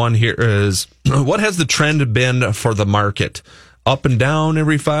question number 1 here is, what has the trend been for the market? Up and down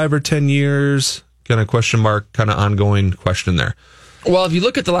every 5 or 10 years? Kind of question mark, kind of ongoing question there. Well, if you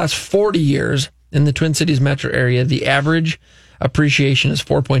look at the last 40 years in the Twin Cities metro area, the average appreciation is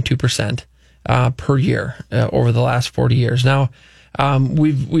 4.2% per year over the last 40 years. Now,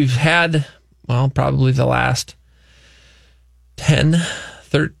 we've had, probably the last 10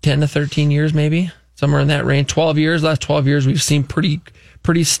 to 13 years, maybe somewhere in that range. 12 years, last 12 years, we've seen pretty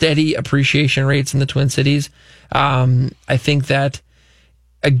steady appreciation rates in the Twin Cities. I think that,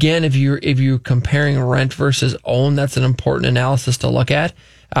 again, if you're comparing rent versus own, that's an important analysis to look at.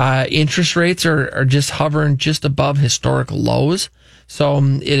 Interest rates are just hovering just above historic lows. So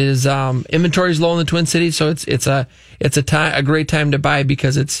it is, inventory is low in the Twin Cities. So it's a great time to buy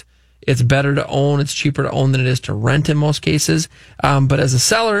because it's better to own. It's cheaper to own than it is to rent in most cases. But as a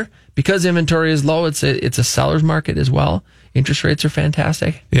seller, because inventory is low, it's a seller's market as well. Interest rates are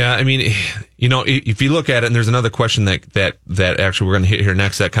fantastic. Yeah, I mean, if you look at it, and there's another question that actually we're going to hit here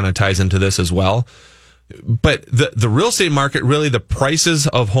next that kind of ties into this as well. But the real estate market, really, the prices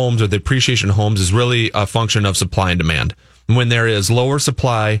of homes or the appreciation of homes is really a function of supply and demand. When there is lower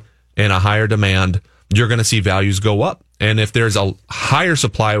supply and a higher demand, you're going to see values go up. And if there's a higher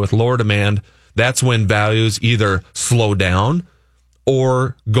supply with lower demand, that's when values either slow down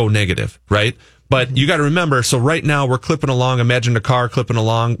or go negative, right? But you got to remember, so right now we're clipping along. Imagine a car clipping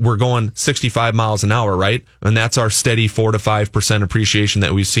along. We're going 65 miles an hour, right? And that's our steady 4 to 5% appreciation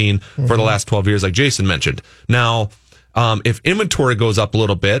that we've seen for the last 12 years, like Jason mentioned. Now, if inventory goes up a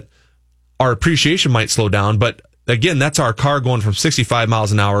little bit, our appreciation might slow down, but again, that's our car going from 65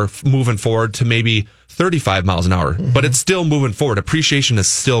 miles an hour moving forward to maybe 35 miles an hour, but it's still moving forward. Appreciation is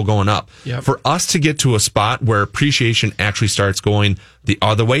still going up. Yep. For us to get to a spot where appreciation actually starts going the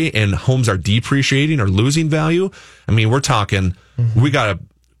other way and homes are depreciating or losing value, I mean, we're talking, we got to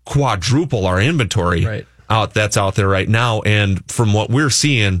quadruple our inventory that's out there right now. And from what we're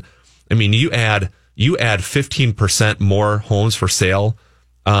seeing, I mean, you add 15% more homes for sale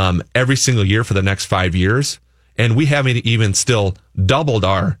every single year for the next 5 years. And we haven't even still doubled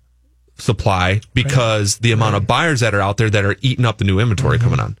our supply because the amount of buyers that are out there that are eating up the new inventory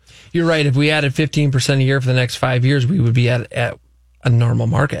coming on. You're right. If we added 15% a year for the next 5 years, we would be at a normal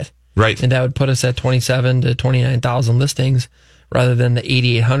market. Right. And that would put us at 27 to 29,000 listings rather than the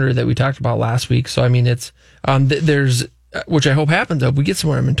 8,800 that we talked about last week. So, I mean, it's, there's, which I hope happens, we get some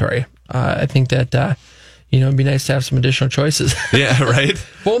more inventory. I think that, it'd be nice to have some additional choices. Yeah, right.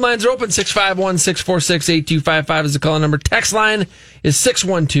 Phone lines are open. 651-646-8255 is the call number. Text line is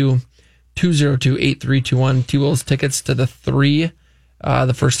 612-202-8321. T-Will's tickets to the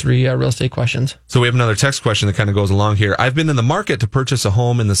first three real estate questions. So we have another text question that kind of goes along here. I've been in the market to purchase a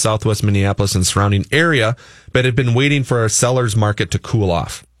home in the Southwest Minneapolis and surrounding area, but have been waiting for a seller's market to cool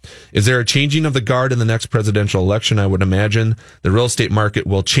off. Is there a changing of the guard in the next presidential election? I would imagine the real estate market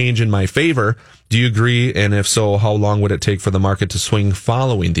will change in my favor. Do you agree? And if so, how long would it take for the market to swing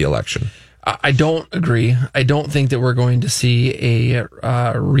following the election? I don't agree. I don't think that we're going to see a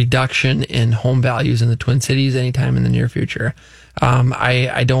reduction in home values in the Twin Cities anytime in the near future.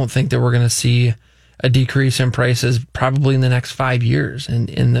 I don't think that we're going to see a decrease in prices probably in the next 5 years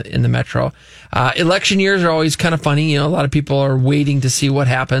in the metro. Election years are always kind of funny. A lot of people are waiting to see what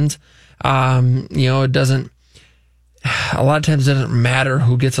happens. It doesn't, a lot of times it doesn't matter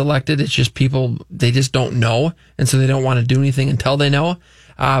who gets elected. It's just people, they just don't know. And so they don't want to do anything until they know.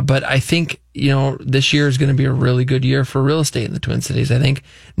 But I think, this year is going to be a really good year for real estate in the Twin Cities. I think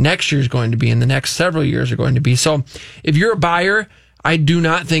next year is going to be, and the next several years are going to be. So if you're a buyer, I do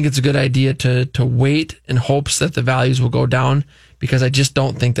not think it's a good idea to wait in hopes that the values will go down, because I just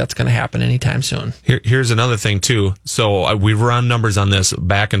don't think that's going to happen anytime soon. Here's another thing too. So we've run numbers on this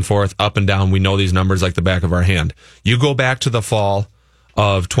back and forth, up and down. We know these numbers like the back of our hand. You go back to the fall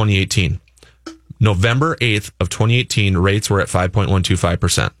of 2018. November 8th of 2018, rates were at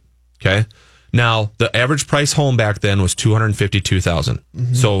 5.125%. Okay. Now, the average price home back then was $252,000.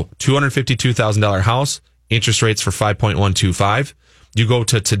 Mm-hmm. So $252,000 house, interest rates for 5.125. You go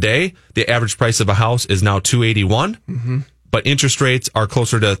to today, the average price of a house is now $281. Mm-hmm. But interest rates are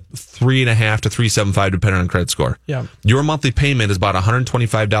closer to 3.5 to 3.75, depending on credit score. Yeah. Your monthly payment is about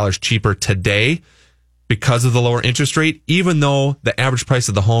 $125 cheaper today because of the lower interest rate, even though the average price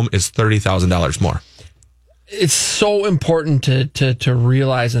of the home is $30,000 more. It's so important to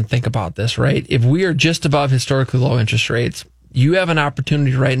realize and think about this, right? If we are just above historically low interest rates, you have an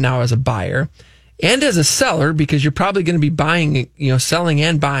opportunity right now as a buyer and as a seller, because you're probably going to be buying, selling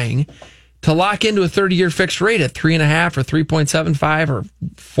and buying, to lock into a 30-year fixed rate at 3.5 or 3.75 or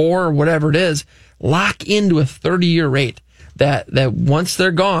 4 or whatever it is. Lock into a 30-year rate that once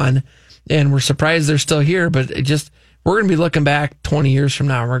they're gone, and we're surprised they're still here, but we're going to be looking back 20 years from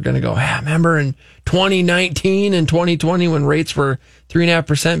now, and we're going to go, remember in 2019 and 2020 when rates were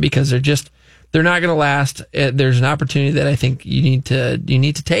 3.5%, because they're not going to last. There's an opportunity that I think you need to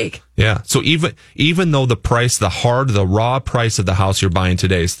take. Yeah. So even though the raw price of the house you're buying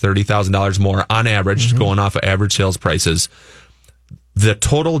today is $30,000 more on average, mm-hmm. going off of average sales prices, the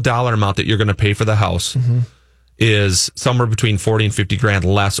total dollar amount that you're going to pay for the house mm-hmm. is somewhere between $40,000 and $50,000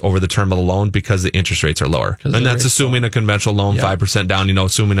 less over the term of the loan, because the interest rates are lower. And that's assuming a conventional loan, 5% down,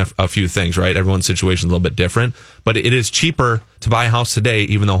 assuming a few things, right? Everyone's situation is a little bit different, but it is cheaper to buy a house today,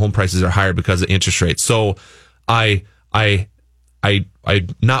 even though home prices are higher because of interest rates. So I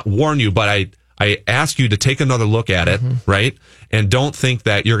not warn you, but I ask you to take another look at it, mm-hmm. right? And don't think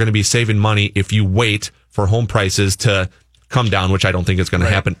that you're going to be saving money if you wait for home prices to come down, which I don't think is going to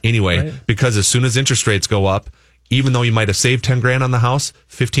happen anyway, because as soon as interest rates go up, even though you might have saved $10,000 on the house,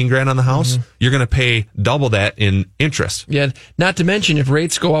 $15,000 on the house, mm-hmm. you're going to pay double that in interest. Yeah. Not to mention, if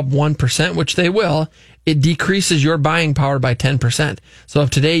rates go up 1%, which they will, it decreases your buying power by 10%. So if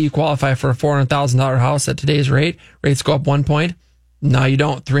today you qualify for a $400,000 house at today's rates go up 1 point. No, you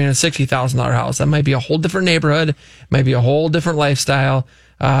don't. $360,000 house. That might be a whole different neighborhood, might be a whole different lifestyle.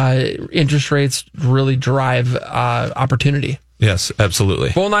 Interest rates really drive opportunity. Yes, absolutely.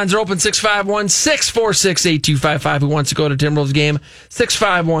 Phone lines are open 651-646-8255. Who wants to go to Timberwolves game?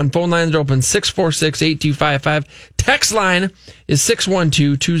 651. Phone lines are open 646-8255. Text line is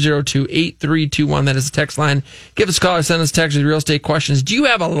 612-202-8321. That is the text line. Give us a call or send us a text with real estate questions. Do you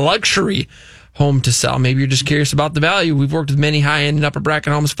have a luxury home to sell? Maybe you're just curious about the value. We've worked with many high-end and upper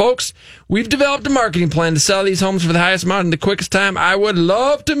bracket homes. Folks, we've developed a marketing plan to sell these homes for the highest amount in the quickest time. I would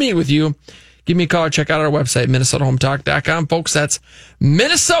love to meet with you. Give me a call or check out our website, MinnesotaHometalk.com. Folks, that's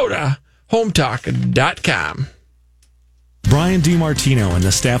MinnesotaHometalk.com. Brian DiMartino and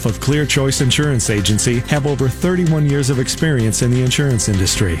the staff of Clear Choice Insurance Agency have over 31 years of experience in the insurance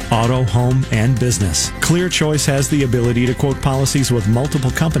industry, auto, home, and business. Clear Choice has the ability to quote policies with multiple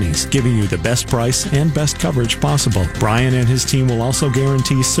companies, giving you the best price and best coverage possible. Brian and his team will also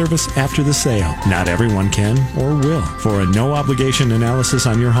guarantee service after the sale. Not everyone can or will. For a no-obligation analysis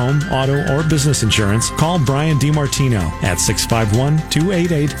on your home, auto, or business insurance, call Brian DiMartino at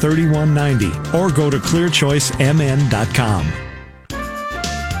 651-288-3190 or go to clearchoicemn.com.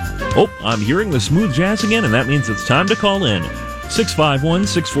 Oh, I'm hearing the smooth jazz again, and that means it's time to call in.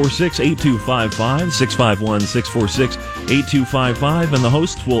 651-646-8255, 651-646-8255, and the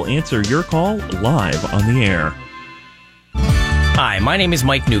hosts will answer your call live on the air. Hi, my name is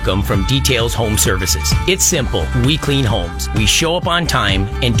Mike Newcomb from Details Home Services. It's simple. We clean homes. We show up on time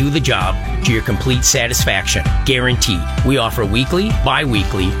and do the job to your complete satisfaction. Guaranteed. We offer weekly,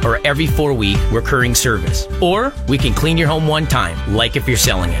 bi-weekly, or every 4-week recurring service. Or we can clean your home one time, like if you're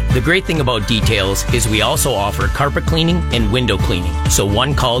selling it. The great thing about Details is we also offer carpet cleaning and window cleaning. So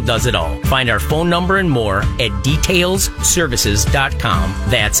one call does it all. Find our phone number and more at detailsservices.com.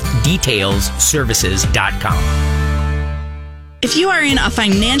 That's detailsservices.com. If you are in a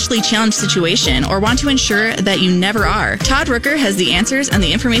financially challenged situation or want to ensure that you never are, Todd Rooker has the answers and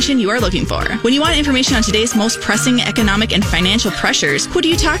the information you are looking for. When you want information on today's most pressing economic and financial pressures, who do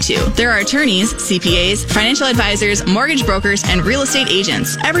you talk to? There are attorneys, CPAs, financial advisors, mortgage brokers, and real estate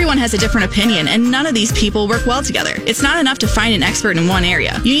agents. Everyone has a different opinion, and none of these people work well together. It's not enough to find an expert in one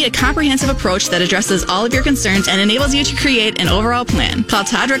area. You need a comprehensive approach that addresses all of your concerns and enables you to create an overall plan. Call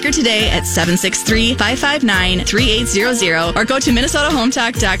Todd Rooker today at 763-559-3800 or go to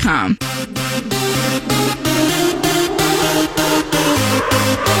MinnesotaHometalk.com.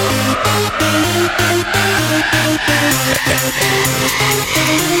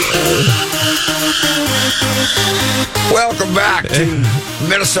 Welcome back to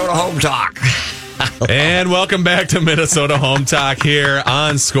Minnesota Home Talk. And welcome back to Minnesota Home Talk here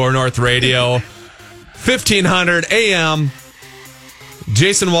on Score North Radio, 1500 AM.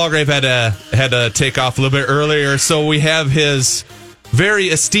 Jason Walgrave had to take off a little bit earlier, so we have his very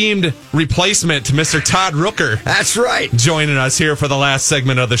esteemed replacement, Mr. Todd Rooker. That's right. Joining us here for the last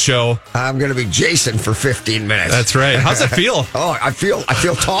segment of the show. I'm going to be Jason for 15 minutes. That's right. How's it feel? Oh, I feel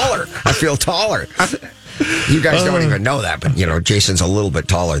taller. I feel taller. You guys don't even know that, but, Jason's a little bit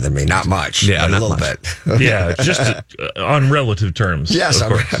taller than me. Not much. Yeah, but a little bit. Yeah, just on relative terms. Yes, of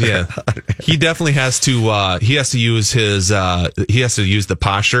course. Yeah. He definitely has to, he has to use the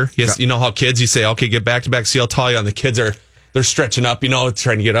posture. You know how kids, you say, okay, get back to back, see how tall you are, and the kids they're stretching up,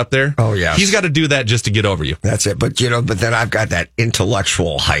 trying to get up there. Oh, yeah. He's got to do that just to get over you. That's it. But, but then I've got that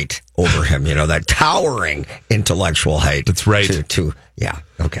intellectual height over him, that towering intellectual height. That's right. Yeah.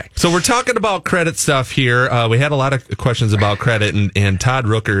 Okay. So we're talking about credit stuff here. We had a lot of questions about credit, and Todd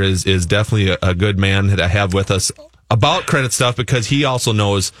Rooker is definitely a good man to have with us about credit stuff because he also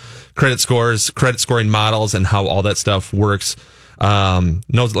knows credit scores, credit scoring models, and how all that stuff works.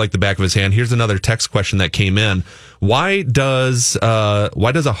 Knows it like the back of his hand. Here's another text question that came in. Why does a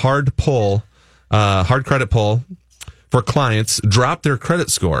hard credit pull for clients drop their credit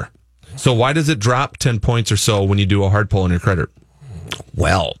score? So why does it drop 10 points or so when you do a hard pull on your credit?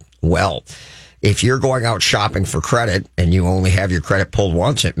 Well, if you're going out shopping for credit and you only have your credit pulled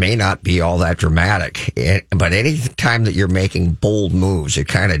once, it may not be all that dramatic. But any time that you're making bold moves, it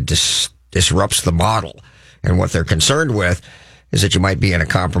kind of disrupts the model. And what they're concerned with is that you might be in a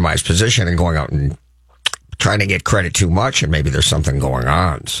compromised position and going out and trying to get credit too much, and maybe there's something going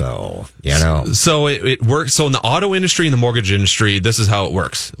on. So, So it works. So in the auto industry and the mortgage industry, this is how it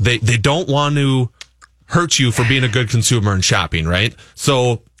works. They don't want to hurt you for being a good consumer and shopping, right?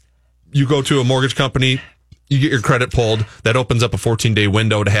 So you go to a mortgage company, you get your credit pulled. That opens up a 14-day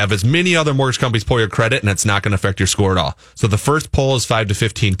window to have as many other mortgage companies pull your credit, and it's not going to affect your score at all. So the first pull is 5 to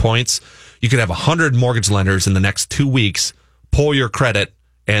 15 points. You could have 100 mortgage lenders in the next 2 weeks pull your credit,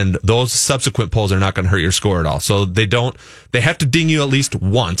 And those subsequent pulls are not going to hurt your score at all. So they have to ding you at least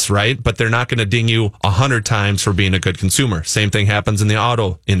once, right? But they're not going to ding you 100 times for being a good consumer. Same thing happens in the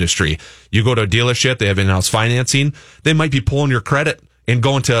auto industry. You go to a dealership, they have in-house financing. They might be pulling your credit and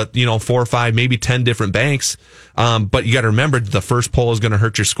going to, 4 or 5, maybe 10 different banks. But you got to remember the first pull is going to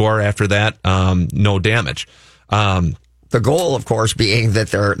hurt your score. After that, no damage. The goal, of course, being that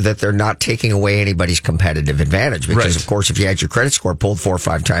they're not taking away anybody's competitive advantage. Because, of course, if you had your credit score pulled 4 or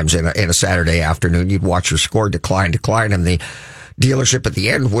 5 times in a Saturday afternoon, you'd watch your score decline, and the dealership at the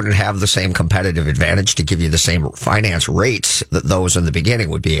end wouldn't have the same competitive advantage to give you the same finance rates that those in the beginning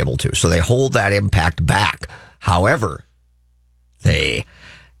would be able to. So they hold that impact back. However, they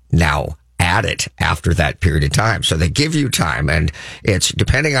now add it after that period of time. So they give you time, and it's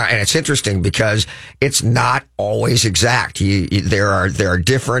depending on, and it's interesting because it's not always exact. There are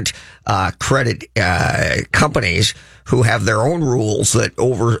different credit companies who have their own rules that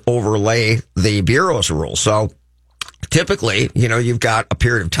overlay the Bureau's rules. So typically, you've got a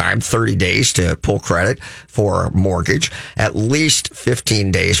period of time, 30 days to pull credit for a mortgage, at least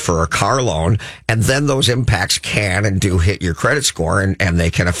 15 days for a car loan, and then those impacts can and do hit your credit score, and they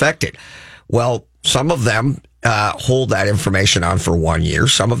can affect it. Well, some of them hold that information on for 1 year.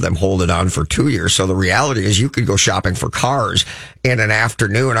 Some of them hold it on for 2 years. So the reality is you could go shopping for cars in an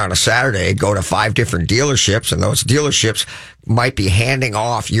afternoon on a Saturday, go to 5 different dealerships, and those dealerships might be handing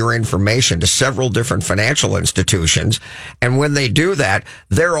off your information to several different financial institutions. And when they do that,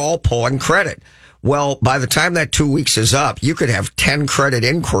 they're all pulling credit. Well, by the time that 2 weeks is up, you could have 10 credit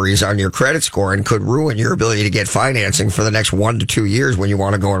inquiries on your credit score and could ruin your ability to get financing for the next 1 to 2 years when you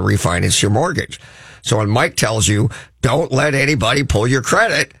want to go and refinance your mortgage. So when Mike tells you, don't let anybody pull your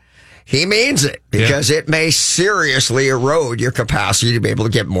credit, he means it, because it may seriously erode your capacity to be able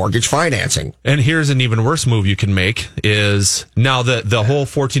to get mortgage financing. And here's an even worse move you can make is now the whole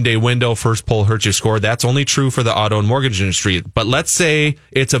 14-day window, first pull hurts your score. That's only true for the auto and mortgage industry. But let's say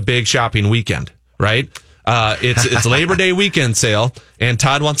it's a big shopping weekend. Right? It's Labor Day weekend sale, and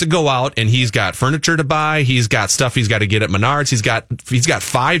Todd wants to go out, and he's got furniture to buy. He's got stuff he's got to get at Menards. He's got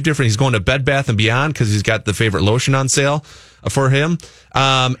 5 different. He's going to Bed Bath and Beyond because he's got the favorite lotion on sale for him.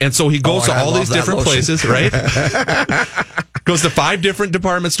 And so he goes to all these different places, right? Goes to 5 different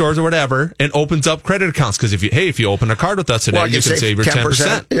department stores or whatever, and opens up credit accounts. Because if you open a card with us today, you can save your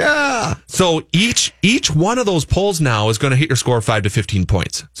 10%. Yeah. So each one of those polls now is going to hit your score 5 to 15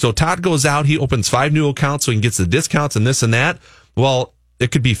 points. So Todd goes out, he opens 5 new accounts so he gets the discounts and this and that. Well,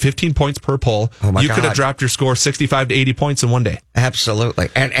 it could be 15 points per poll. Oh my you God. could have dropped your score 65 to 80 points in one day. Absolutely.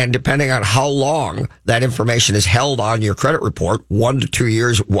 And depending on how long that information is held on your credit report, 1 to 2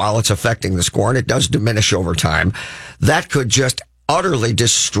 years while it's affecting the score, and it does diminish over time, that could just utterly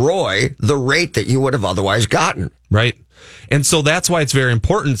destroy the rate that you would have otherwise gotten. Right. And so that's why it's very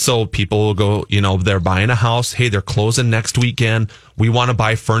important. So people will go, they're buying a house. Hey, they're closing next weekend. We want to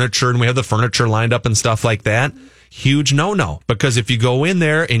buy furniture, and we have the furniture lined up and stuff like that. Huge no-no, because if you go in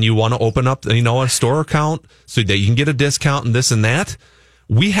there and you want to open up, a store account so that you can get a discount and this and that,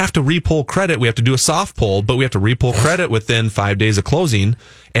 we have to repull credit. We have to do a soft pull, but we have to repull credit within 5 days of closing.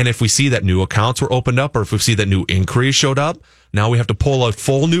 And if we see that new accounts were opened up, or if we see that new inquiries showed up, now we have to pull a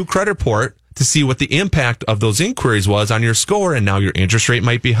full new credit report to see what the impact of those inquiries was on your score. And now your interest rate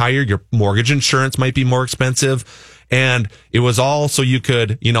might be higher. Your mortgage insurance might be more expensive. And it was all so you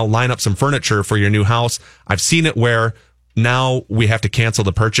could, line up some furniture for your new house. I've seen it where now we have to cancel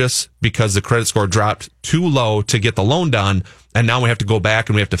the purchase because the credit score dropped too low to get the loan done. And now we have to go back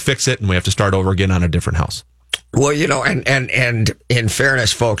and we have to fix it, and we have to start over again on a different house. Well, and in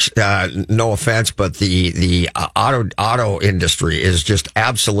fairness, folks, no offense, but the auto industry is just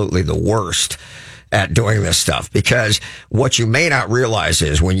absolutely the worst at doing this stuff, because what you may not realize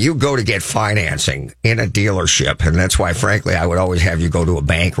is when you go to get financing in a dealership, and that's why, frankly, I would always have you go to a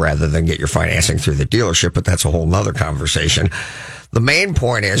bank rather than get your financing through the dealership, but that's a whole nother conversation. The main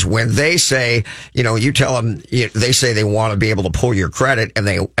point is when they say, you tell them, they say they want to be able to pull your credit, and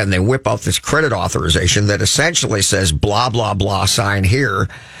they whip out this credit authorization that essentially says blah, blah, blah, sign here.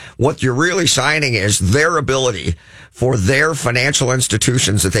 What you're really signing is their ability for their financial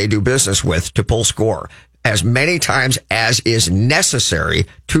institutions that they do business with to pull score as many times as is necessary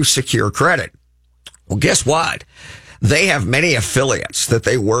to secure credit. Well, guess what? they have many affiliates that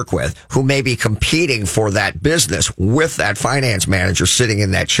they work with who may be competing for that business with that finance manager sitting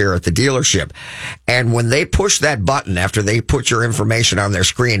in that chair at the dealership. And when they push that button after they put your information on their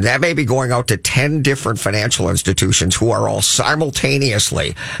screen, that may be going out to 10 different financial institutions who are all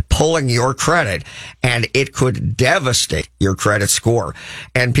simultaneously pulling your credit, and it could devastate your credit score.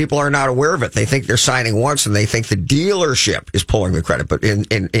 And people are not aware of it. They think they're signing once and they think the dealership is pulling the credit. But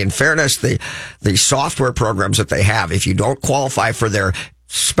in fairness, the software programs that they have, if you don't qualify for their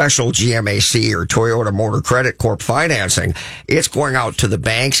special GMAC or Toyota Motor Credit Corp financing, it's going out to the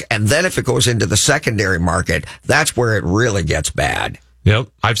banks. And then if it goes into the secondary market, that's where it really gets bad. Yep.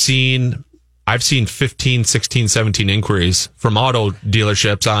 I've seen 15, 16, 17 inquiries from auto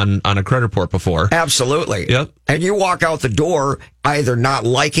dealerships on a credit report before. Absolutely. Yep. And you walk out the door either not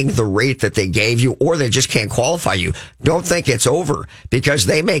liking the rate that they gave you or they just can't qualify you. Don't think it's over, because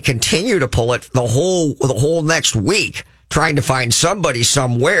they may continue to pull it the whole next week, trying to find somebody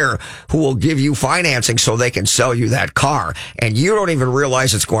somewhere who will give you financing so they can sell you that car. And you don't even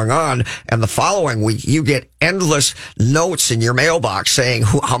realize it's going on. And the following week, you get endless notes in your mailbox saying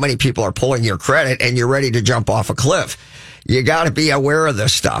how many people are pulling your credit, and you're ready to jump off a cliff. You got to be aware of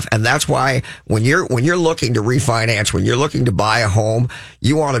this stuff. And that's why when you're looking to refinance, when you're looking to buy a home,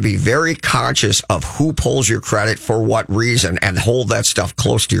 you want to be very conscious of who pulls your credit for what reason, and hold that stuff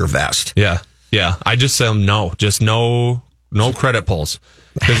close to your vest. Yeah. Yeah, I just say no credit pulls.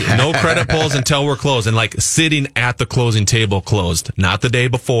 No credit pulls until we're closed, and like sitting at the closing table closed, not the day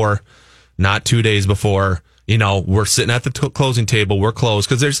before, not 2 days before. We're sitting at the closing table, we're closed,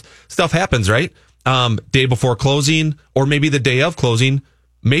 because there's stuff happens, right? Day before closing, or maybe the day of closing,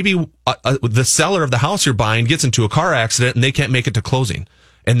 maybe the seller of the house you're buying gets into a car accident and they can't make it to closing.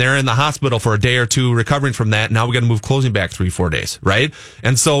 And they're in the hospital for a day or two recovering from that. Now we got to move closing back 3-4 days, right?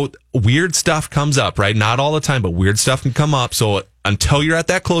 And so weird stuff comes up, right? Not all the time, but weird stuff can come up. So until you're at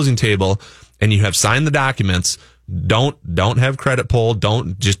that closing table and you have signed the documents, don't have credit pulled.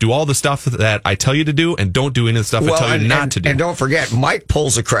 Don't just do all the stuff that I tell you to do, and don't do any of the stuff I tell you not to do. And don't forget, Mike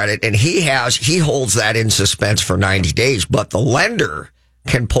pulls a credit, and he holds that in suspense for 90 days, but the lender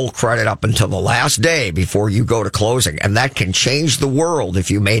can pull credit up until the last day before you go to closing. And that can change the world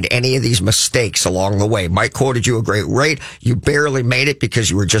if you made any of these mistakes along the way. Mike quoted you a great rate. You barely made it because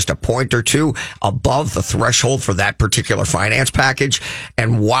you were just a point or two above the threshold for that particular finance package.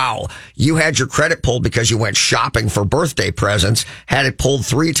 And wow, you had your credit pulled because you went shopping for birthday presents, had it pulled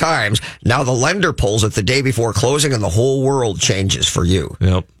 3 times. Now the lender pulls it the day before closing, and the whole world changes for you.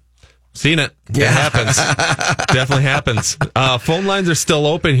 Yep. Seen it. Yeah. It happens. Definitely happens. Phone lines are still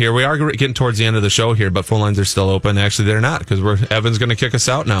open here. We are getting towards the end of the show here, but phone lines are still open. Actually, they're not, because Evan's going to kick us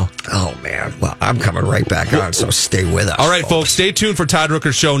out now. Oh, man. Well, I'm coming right back on, so stay with us. All right, folks, stay tuned for Todd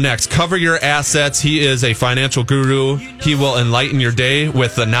Rooker's show next. Cover your assets. He is a financial guru. He will enlighten your day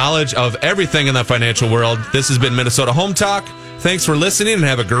with the knowledge of everything in the financial world. This has been Minnesota Home Talk. Thanks for listening, and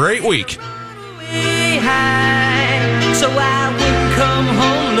have a great week. So I wouldn't come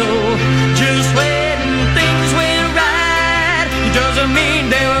home low, just when things went right. It doesn't mean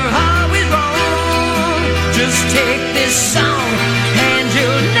they were always wrong. Just take this song and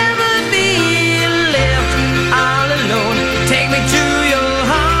you'll never be left all alone. Take me to your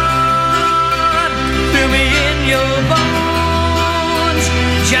heart, feel me in your bones.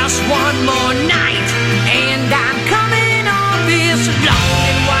 Just one more night and I'm coming on this long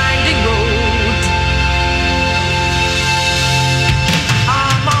and winding road.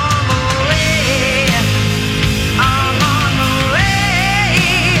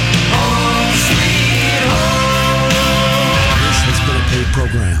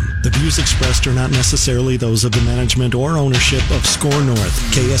 Program. The views expressed are not necessarily those of the management or ownership of SKOR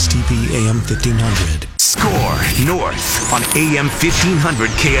North, KSTP AM 1500. SKOR North on AM 1500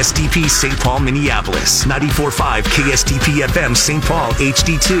 KSTP St. Paul, Minneapolis, 94.5 KSTP FM St. Paul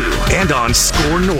HD2, and on SKOR North.